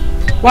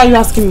 Why are you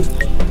asking me?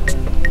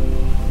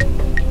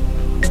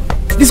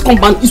 This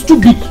compound is too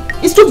big.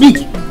 It's too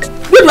big.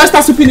 Where do I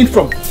start sweeping it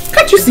from?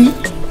 Can't you see?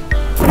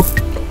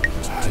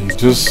 You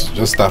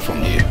just start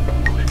from here.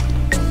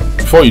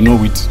 Before you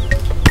know it,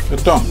 you're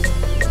done.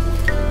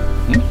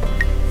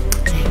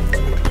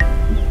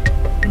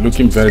 You're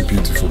looking very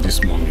beautiful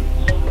this morning.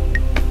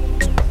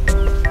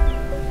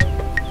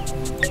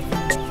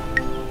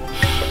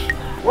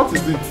 What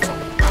is it?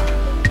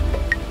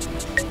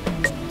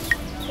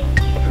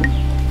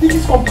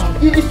 This compound,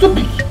 it's too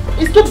big.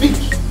 It's too big.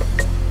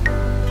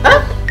 Huh?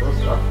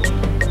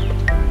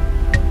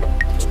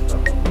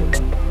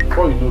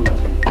 Before you know it.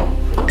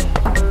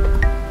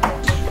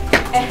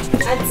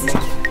 Auntie,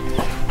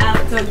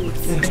 I've done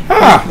it.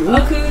 Ah!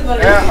 Okay,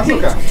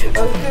 Asuka.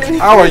 Okay.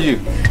 How are you?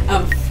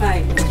 I'm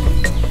fine.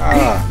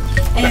 Ah.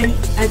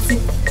 Auntie,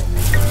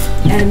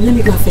 let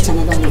me go and fetch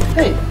another one.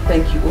 Hey,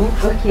 thank you.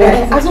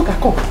 Okay. Asuka,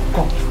 come.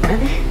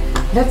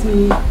 Let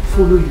me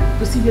follow you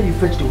to see where you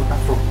fetch the water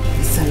from.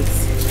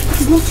 Besides,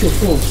 it is not your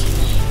fault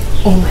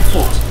or my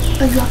fault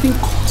that you have been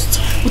cursed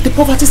with a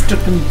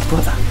poverty-stricken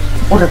brother,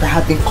 or that I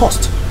have been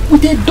cursed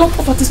with a dumb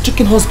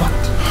poverty-stricken husband.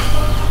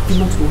 Do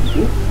not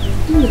worry,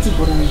 don't let it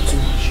bother me too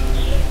much.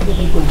 Let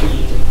me go and get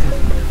the can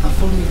and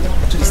follow me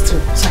down to the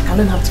stream so I can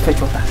learn how to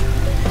fetch water.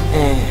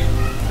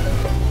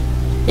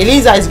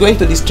 Eliza is going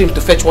to the stream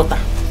to fetch water.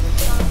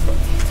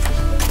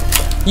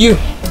 You,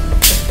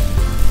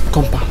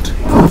 compound,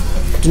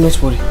 do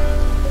not worry.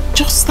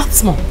 Just start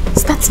small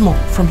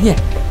from here.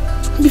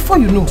 Before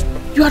you know,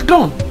 you are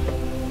done.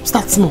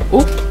 Start small,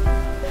 oh?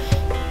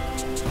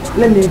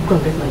 Let me go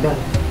and get my dad.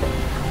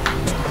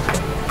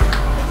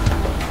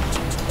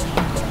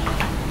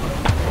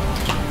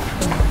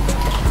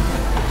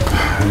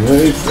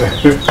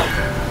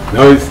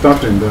 No, it's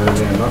nothing.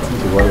 There's nothing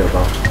to worry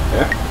about.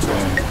 Yeah?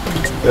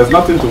 There's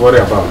nothing to worry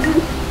about.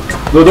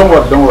 No, don't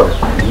worry.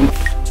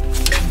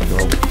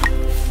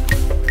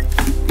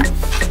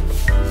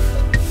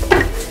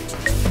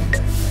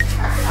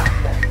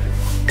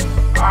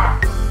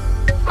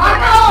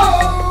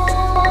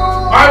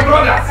 My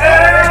brother!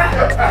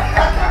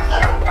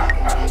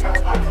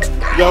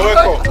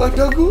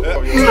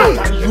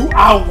 You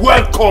are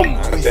welcome.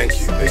 Thank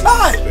you.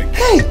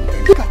 Hey,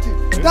 look at him.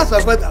 That's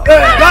my brother.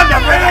 That's my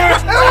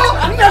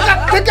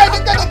brother.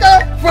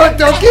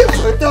 Photo.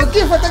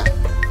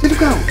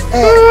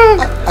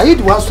 Are you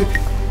the one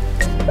sweeping?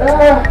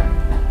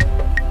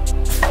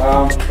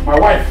 My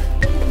wife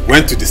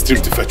went to the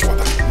stream to fetch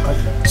water.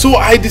 So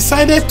I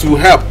decided to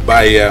help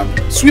by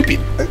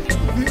sweeping.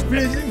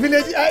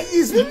 Village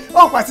is city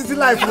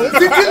life.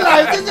 City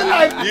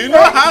life. You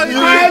know how it is. I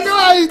know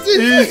how it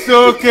is. It's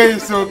okay.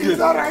 It's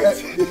alright.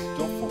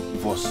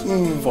 Forgive us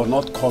for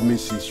not coming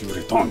since you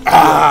returned.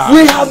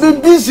 We have been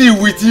busy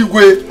with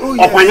Igwe.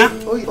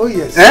 Oh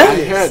yes.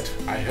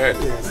 I heard.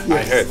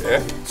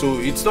 Yes. So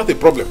it's not a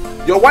problem.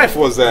 Your wife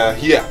was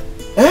here.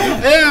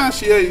 Yeah,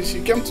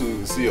 she came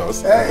to see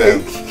us.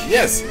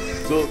 Yes.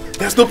 So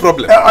there's no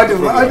problem.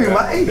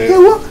 Hey,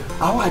 what?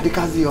 How are the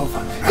Kazi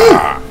offer?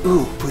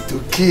 Oh,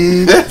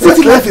 Potoki.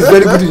 City life is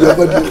very good in your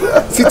body.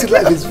 City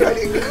life is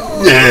very good.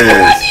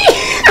 Yes.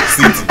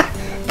 City.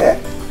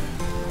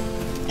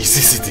 You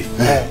see, city.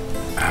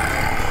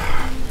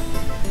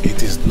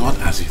 It is not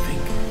as you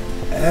think.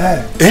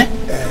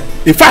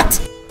 In fact,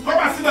 come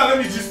and sit down, let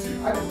me gist you.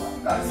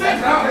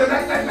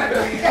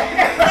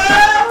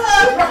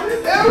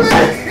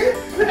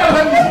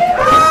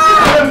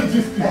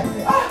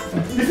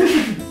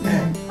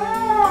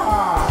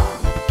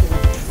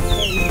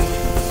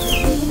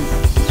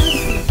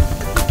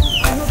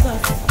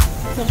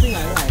 Something I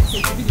like. So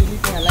it should be the only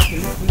thing I like in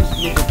this foolish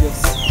village of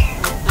yours.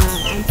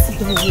 Auntie,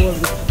 don't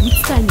worry. Which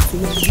time is it?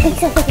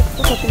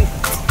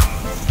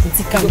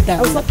 Auntie, calm down.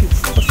 I'll stop you.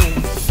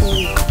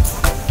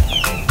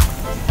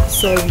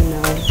 Sorry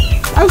now.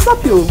 I'll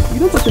stop you. You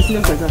don't talk to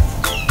students like that.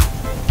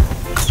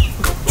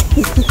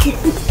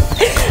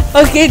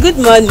 Okay, good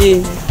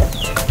morning.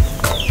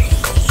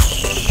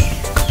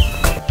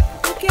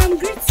 Okay, I'm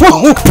great.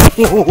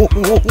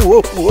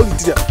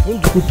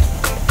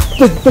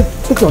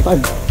 Take your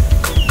time.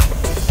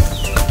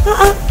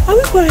 Are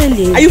we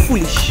quarreling? Are you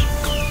foolish?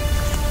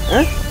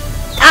 Huh?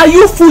 Are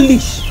you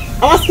foolish?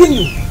 I'm asking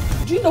you.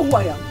 Do you know who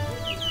I am?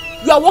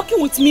 You are walking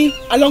with me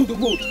along the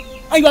road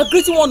and you are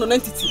greeting one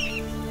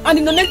non-entity. And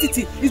the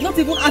non-entity is not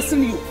even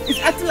answering you. It's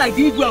acting like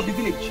the Igwe of the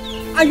village.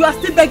 And you are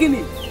still begging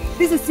him.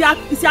 This is your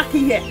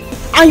king here.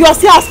 And you are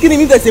still asking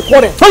him if there's a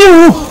quarrel.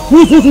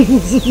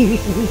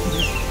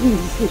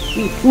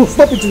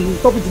 Stop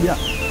it there.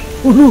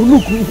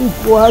 Look, you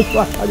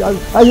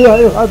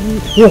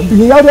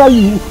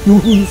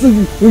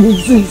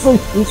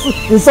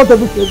insult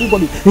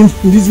everybody in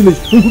this village.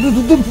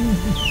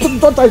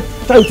 Don't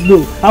try to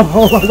know how I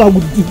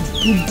would deal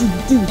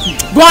with you.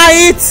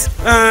 Quiet!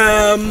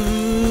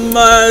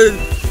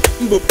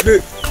 The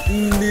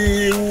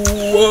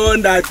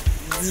one that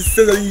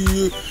says that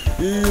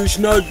you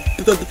should not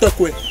talk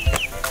with.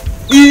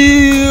 I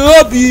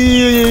hope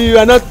you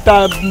are not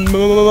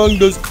among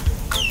those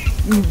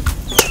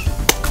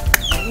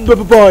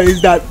boys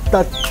that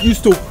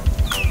used to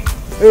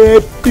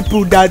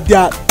people that they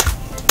are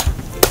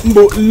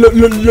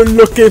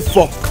looking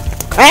for.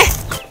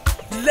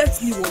 Let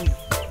me warn you.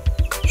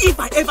 If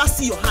I ever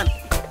see your hand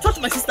touch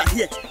my sister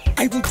here,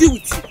 I will deal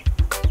with you.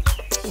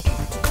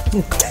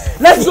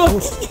 Let's go.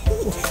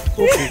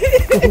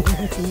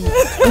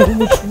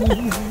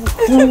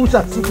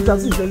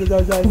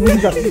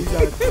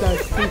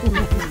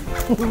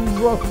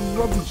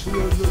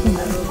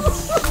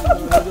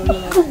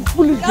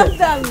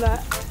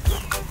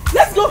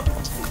 Let's go.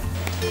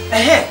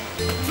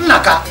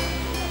 Naka.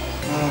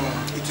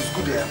 It is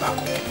good they are back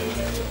home.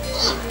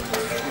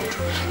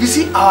 You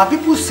see, our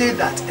people say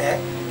that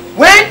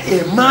when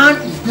a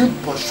man is being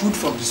pursued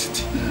from the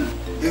city,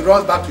 he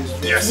runs back to his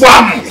street. Yes.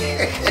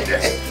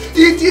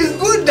 It is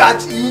good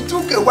that you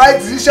took a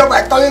wise decision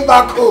by coming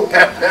back home.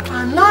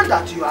 And now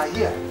that you are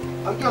here,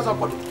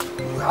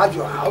 you have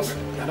your house.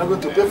 You are not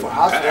going to pay for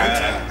house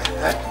rent.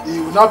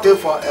 You will not pay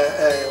for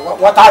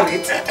water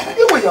rate.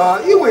 You will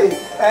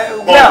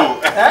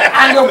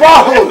and your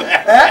borehole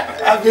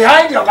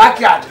behind your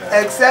backyard,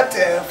 except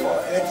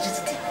for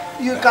electricity.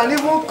 You can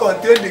even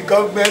contain the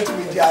government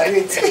with your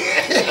rate.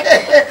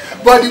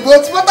 But the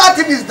most important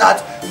thing is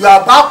that you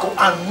are back home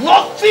and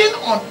nothing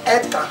on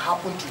earth can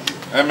happen to you.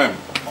 Amen.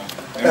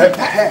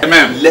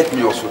 Let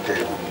me also tell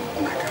you,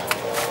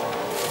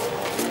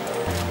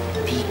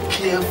 be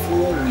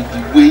careful with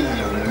the way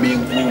you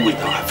mingle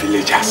with our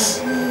villagers.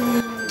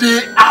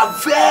 They are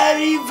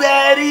very,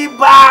 very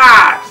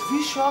bad.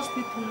 Vicious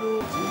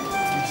people.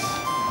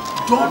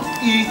 Don't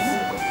eat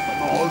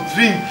or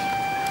drink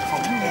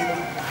from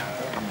any.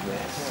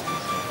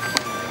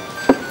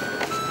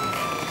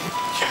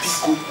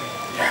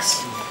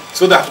 Yes.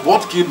 So that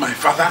what killed my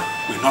father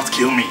will not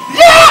kill me.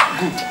 Yeah!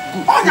 Good.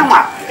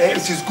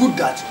 It is good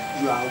that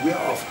you are aware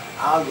of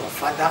how your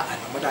father and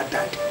your mother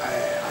died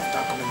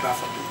after coming back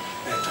from the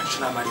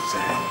traditional marriage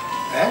ceremony.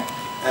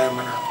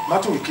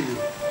 Nothing will kill you.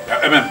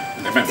 Amen.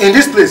 In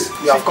this place,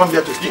 you have come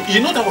here to stay.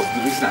 You know that was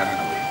the reason I ran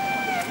away.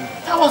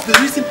 That was the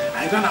reason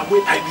I ran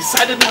away. I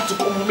decided not to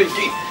come home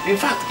again. In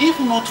fact, if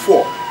not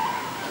for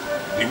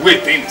the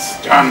way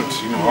things turned,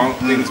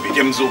 things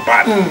became so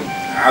bad.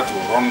 had to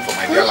run for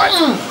my dear life.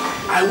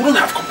 I wouldn't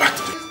have come back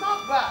to this. It's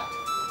not bad.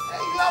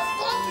 Hey, you have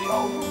come to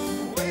your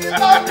room. It's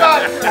not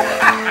bad.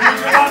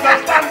 You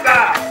understand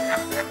that?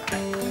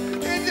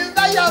 It is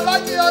not your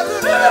back to your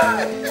room.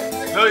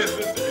 No, it's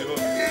good to be home.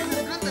 It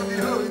is good to be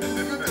home. It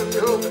is good to be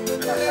home.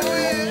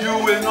 You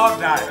will not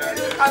die.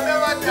 You can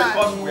never die.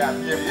 Because we are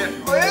here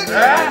for you.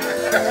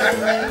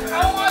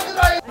 How much is it?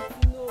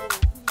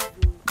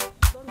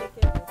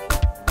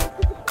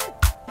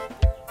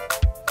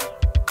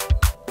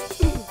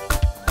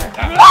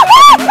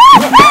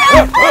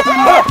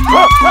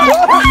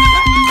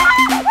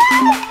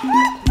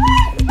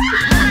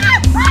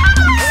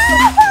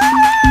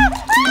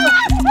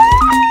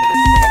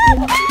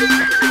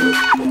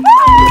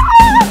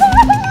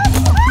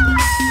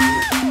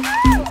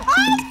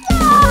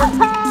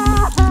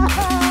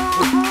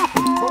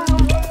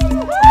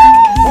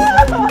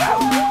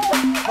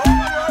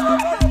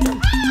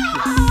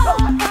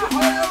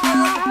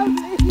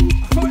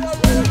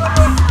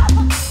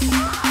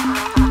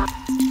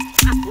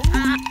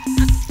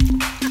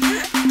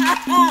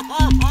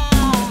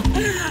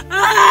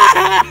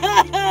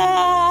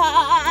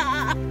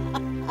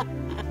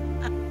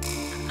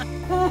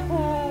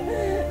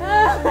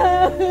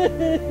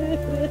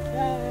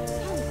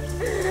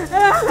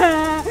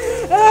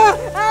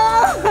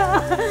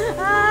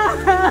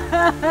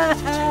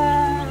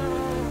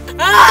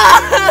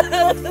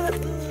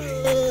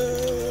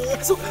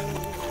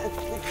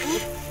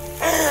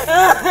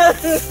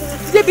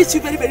 They beat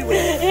you very, very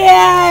well.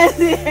 Yes.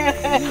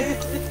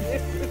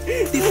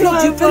 They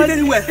flogged you very,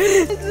 very well.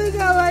 Look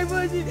at my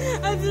body.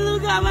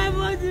 Look at my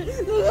body.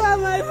 Look at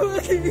my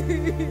body.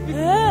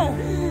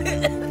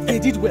 They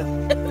did well.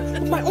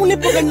 My only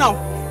problem now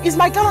is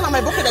my gallon and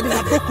my bucket that they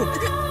have broken.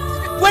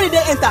 Where did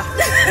they enter?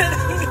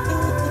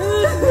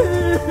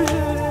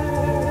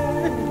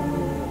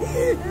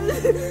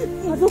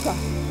 Mazoka,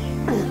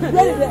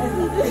 where did they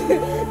enter? They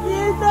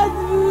entered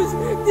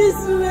this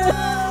way.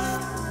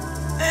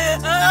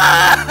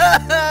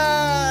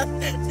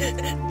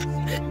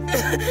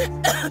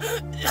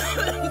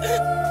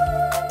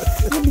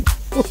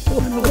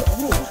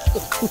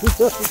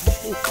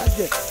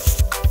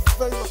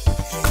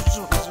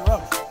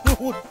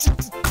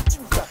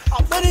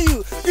 I'm telling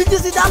you, did you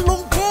see that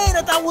long hair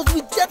that I was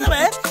with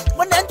gentlemen?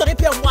 When they entered the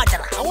pier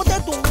water, I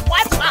wanted to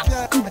wipe her.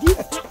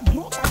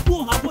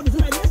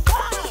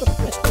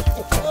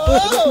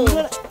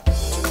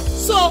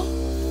 So,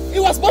 it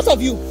was both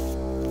of you.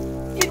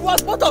 It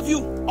was both of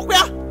you.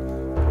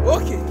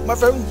 Okay, my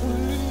friend.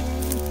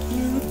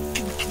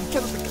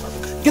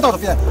 Get out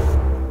of here.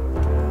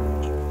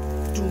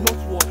 Do not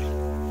worry.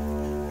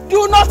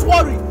 Do not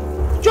worry.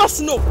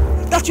 Just know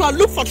that you are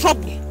looking for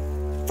trouble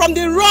from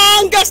the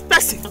wrongest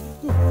person.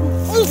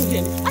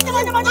 Okay.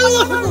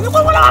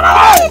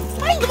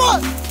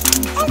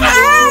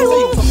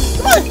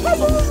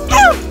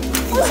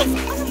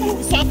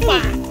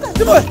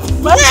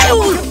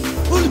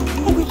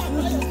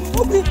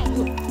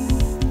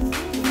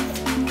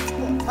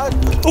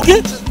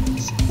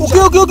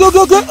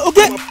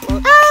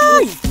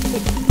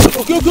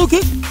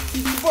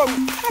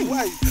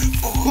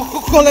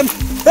 Call him.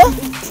 No.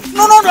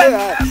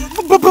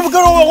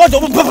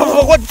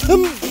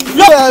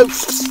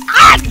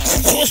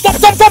 Stop.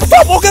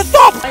 Okay,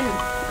 stop.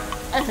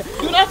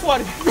 Do not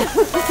worry.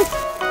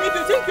 If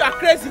you think you are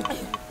crazy,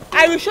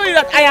 I will show you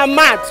that I am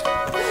mad.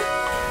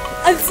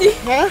 Auntie,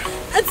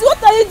 Auntie,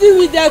 what are you doing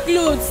with their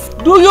clothes?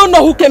 Do you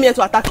know who came here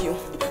to attack you?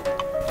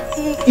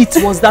 It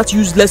was that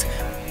useless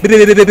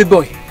baby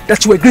boy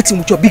that you were greeting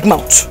with your big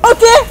mouth.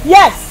 Okay,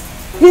 yes.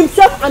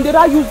 Himself and the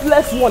other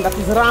useless one that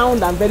is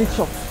round and very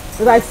short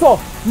that I saw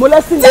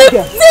molesting that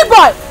girl.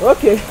 boy.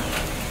 Okay.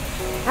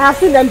 I have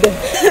seen them there.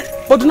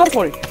 But do not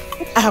worry.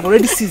 I have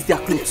already seized their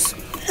clothes.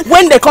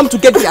 When they come to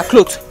get their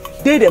clothes,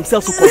 they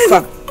themselves will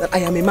confirm that I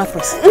am a mad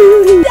person.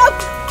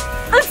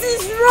 Auntie,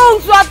 it's wrong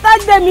to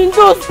attack them in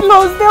those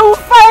clothes. They will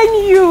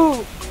find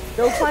you.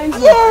 They will find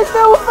you? Yes,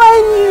 they will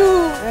find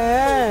you.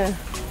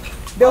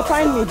 They will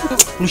find me.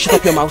 You shut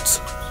up your mouth.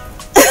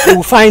 They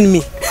will find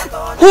me.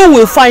 Who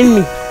will find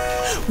me?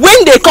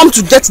 When they come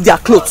to get their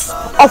clothes,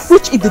 of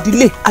which if they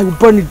delay, I will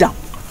burn it down.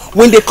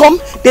 When they come,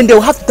 then they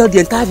will have to tell the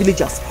entire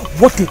villagers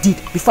what they did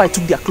before I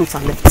took their clothes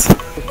and left.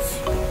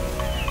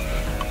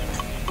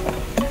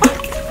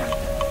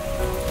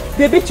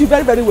 They beat you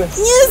very, very well.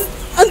 Yes,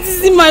 Auntie,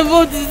 see my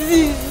body.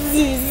 See.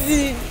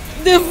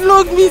 They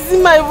flogged me, see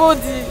my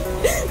body.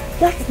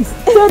 That is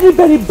very,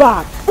 very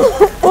bad.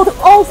 But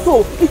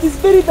also, it is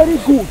very, very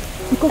good.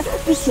 Because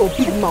this your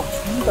big mouth.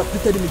 You would have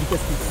treated him in the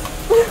first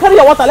place. Carry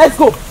your water, let's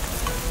go.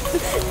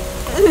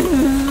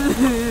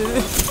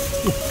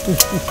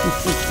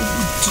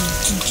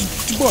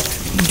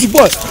 The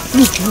boy,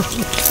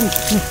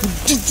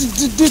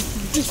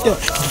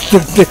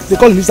 they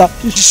call me, sir.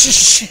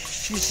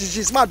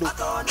 She's mad though.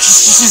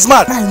 She's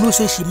mad. Now you know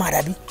say she mad,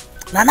 Abi.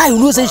 Now you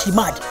know say she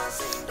mad.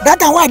 That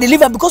time why they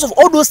live because of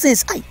all those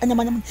things.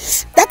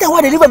 That time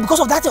why they live because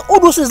of that all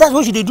those things. That's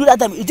what she did do that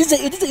time. It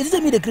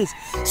isn't me the grace.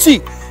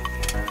 See,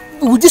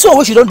 with this one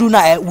what she don't do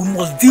now, we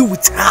must deal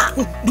with her.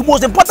 The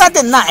most important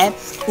thing now,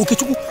 okay,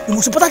 the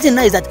most important thing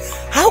now is that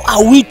how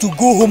are we to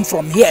go home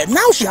from here?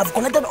 Now she have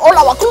collected all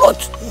our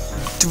clothes.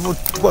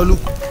 Look,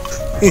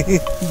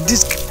 in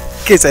this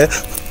case,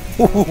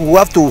 we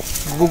have to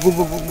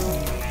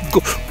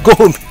go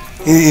home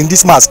in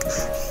this mask.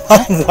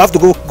 We have to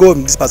go home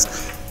in this mask.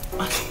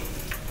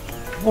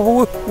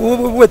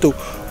 Wait,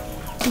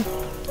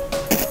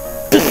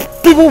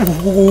 people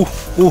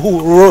who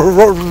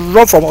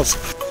run from us.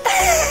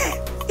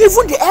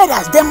 Even the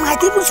elders, they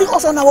might even see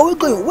us on our way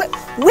going.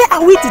 Where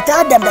are we to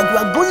tell them that we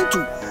are going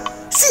to?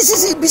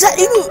 See, besides,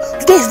 you know,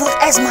 today is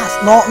not Xmas,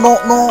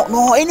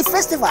 no, any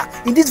festival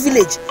in this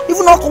village.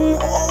 Even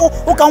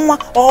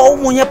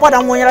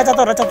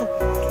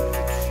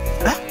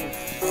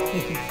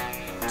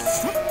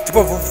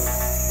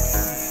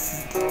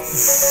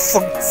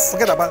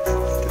forget about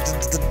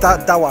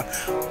that one.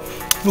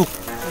 Look,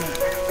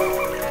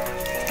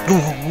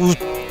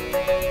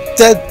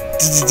 tell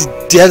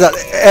the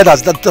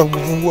elders that we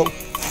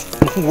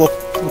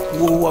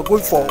are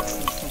going for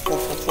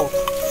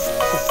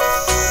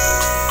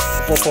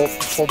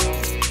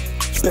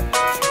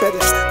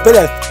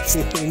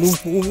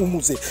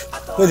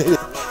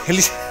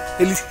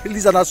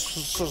Elisa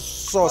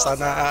sauce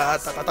and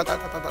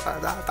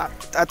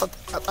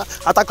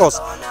attack us.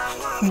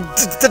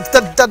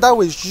 That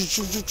way she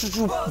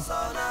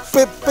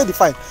pay the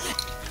fine.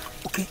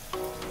 Okay,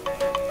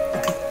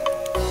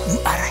 you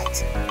are right.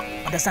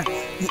 Understand?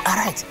 You are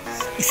right.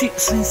 You see,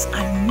 since I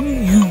knew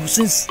you,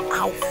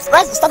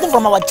 starting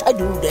from our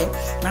childhood,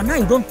 now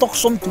you don't talk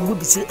something we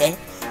be say,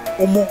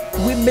 Omo,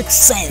 we make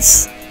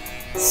sense.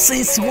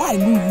 Since I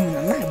knew you,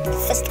 now the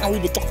first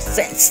time we talk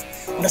sense.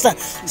 Understand?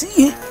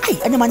 See,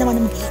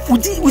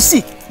 we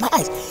see my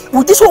eyes.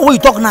 With this one where you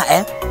talk now,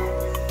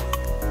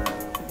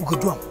 we go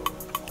do them.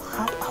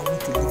 How are we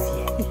to live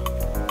here?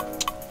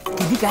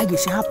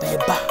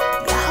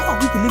 How are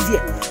we to live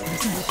here?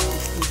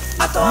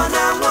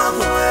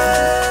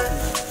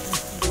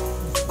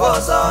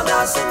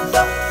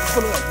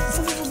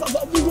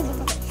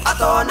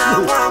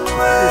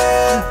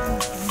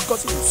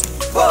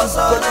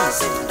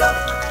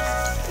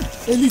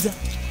 Elisa.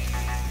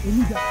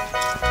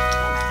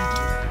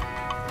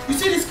 You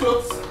see these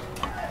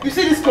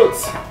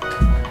clothes?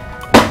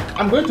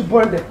 I'm going to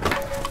burn them.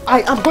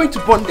 I am going to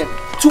burn them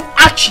to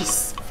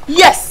ashes.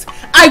 Yes,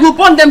 I will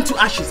burn them to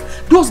ashes.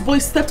 Those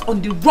boys stepped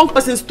on the wrong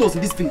person's toes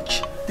in this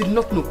village. They did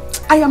not know.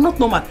 I am not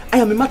normal. I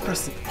am a mad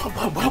person.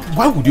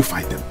 Why would you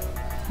fight them?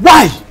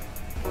 Why?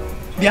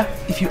 Yeah,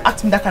 if you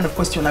ask me that kind of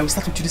question, I will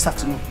start with you this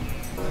afternoon.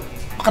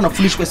 What kind of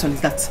foolish question is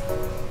that?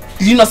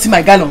 Did you not see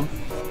my gallon?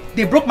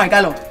 They broke my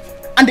gallon.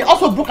 And they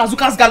also broke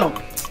Azuka's gallon.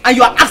 And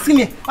you are asking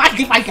me, what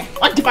did I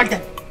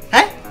get?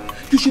 Eh?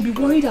 You should be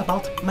worried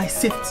about my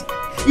safety.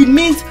 It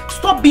means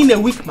stop being a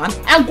weak man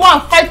and go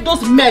and fight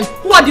those men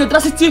who had the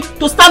audacity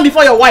to stand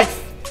before your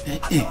wife.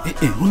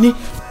 Honey,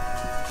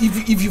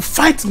 if you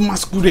fight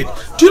masquerade,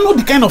 do you know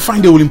the kind of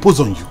fine they will impose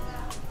on you?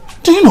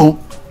 Do you know?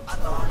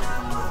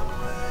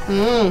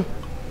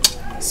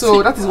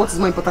 So that is what is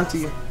more important to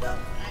you.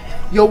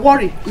 Your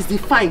worry is the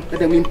fine that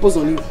they will impose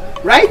on you,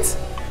 right?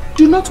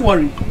 Do not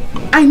worry.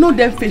 I know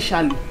them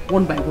facially,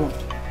 one by one.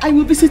 I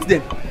will visit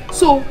them.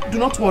 So do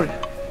not worry.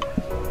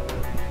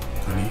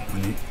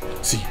 Honey,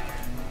 see,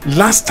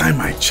 last time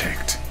I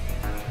checked,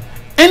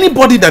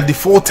 anybody that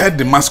defaulted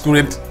the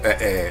masquerade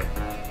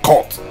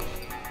court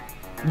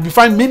will be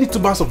fined many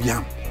tubers of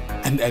yam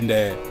and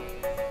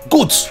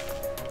goats.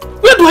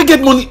 Where do I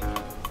get money?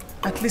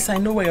 At least I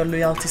know where your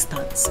loyalty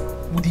stands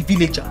with the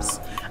villagers.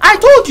 I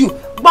told you,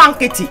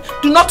 Banketi,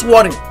 do not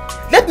worry.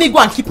 Let me go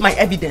and keep my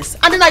evidence,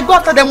 and then I go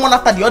after them one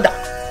after the other.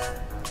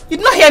 You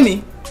did not hear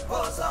me?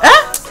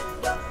 Eh?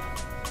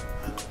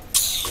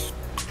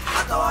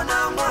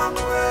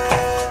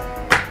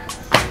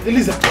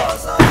 Elisa.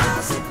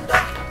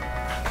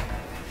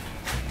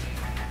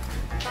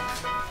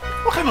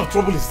 What kind of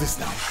trouble is this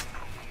now?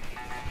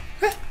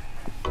 Eh?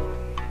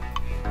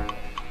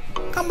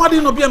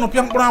 Kamadi no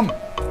piang bram.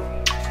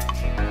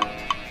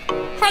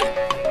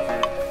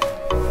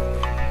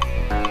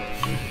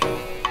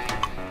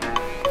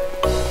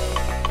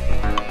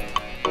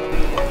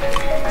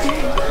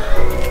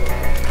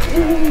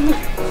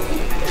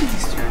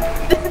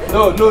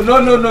 No.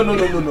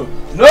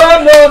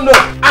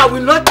 I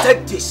will not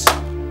take this.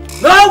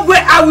 No way,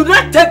 I will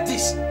not take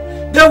this.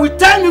 They will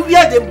tell me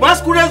where the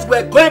masquerades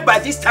were going by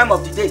this time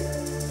of the day.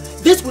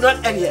 This will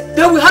not end here.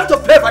 They will have to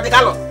pay for the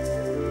gallon.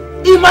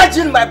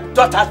 Imagine my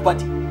daughter's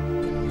body.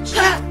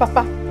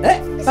 Papa,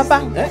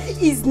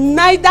 it's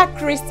neither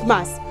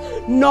Christmas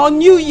nor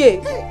New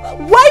Year.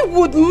 Why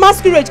would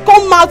masquerade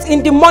come out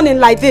in the morning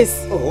like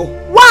this?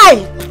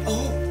 Why?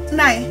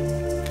 Nai,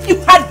 you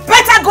had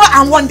better go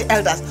and warn the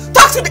elders.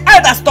 Talk to the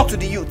elders, talk to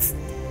the youths.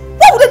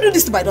 Why would they do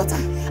this to my daughter?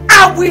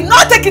 I will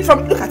not take it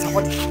from... Look at her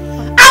body.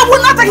 I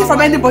will not take it from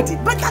anybody.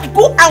 Better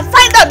go and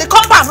find out the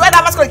compound where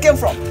that masquerade came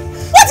from.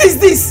 What is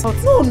this?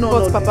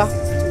 No.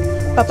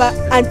 Papa,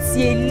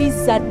 Auntie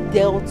Elisa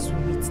dealt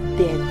with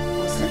them.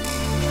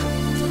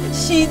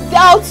 She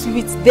dealt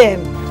with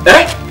them.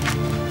 Eh?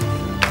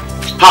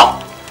 How?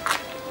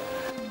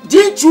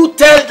 Didn't you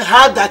tell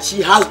her that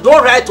she has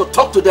no right to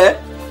talk to them?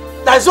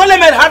 That only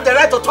men have the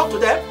right to talk to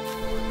them?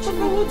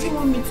 Papa, what do you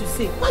want me to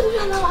say? What do you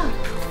allow her?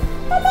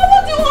 Mama,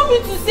 what do you want me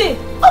to say?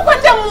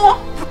 Open them more.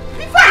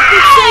 Before I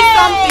could say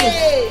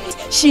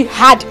something. She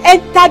had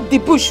entered the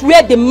bush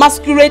where the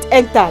masquerade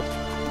entered.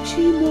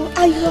 Chimo,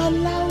 are you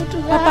allowed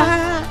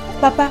her?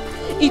 Papa,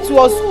 it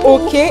was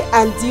okay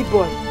and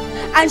D-boy.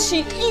 And she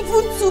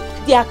even took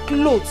their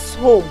clothes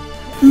home.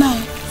 Now,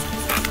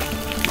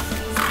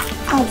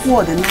 I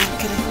wore the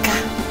Nakrika.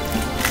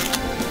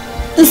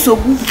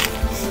 Nsobu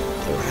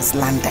has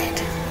landed.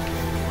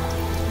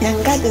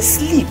 Yanga the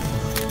sleep.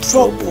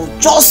 Trouble.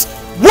 Just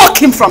woke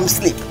him from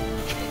sleep.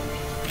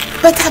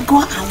 Better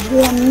go and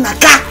warn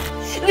Naga.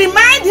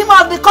 Remind him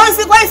of the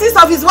consequences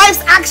of his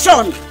wife's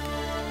action.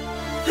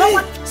 No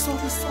one.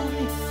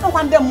 Sorry. No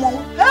one them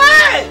more.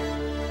 Hey!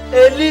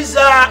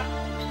 Eliza!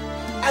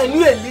 I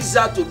knew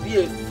Eliza to be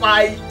a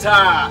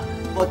fighter.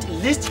 But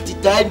least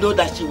did I know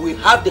that she will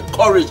have the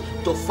courage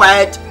to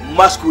fight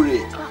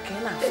masquerade. Okay,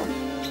 now.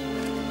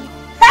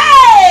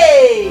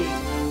 Hey!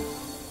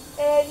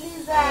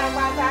 Eliza,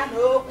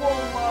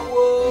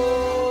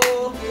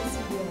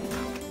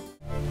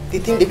 they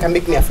think they can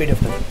make me afraid of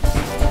them.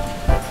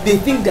 They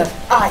think that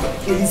I,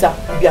 Eliza,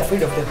 will be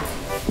afraid of them.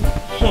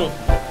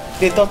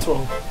 They thought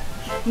wrong.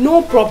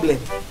 No problem.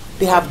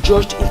 They have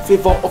judged in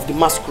favor of the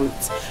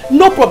masquerades.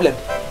 No problem.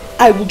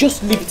 I will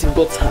just leave it in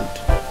God's hand.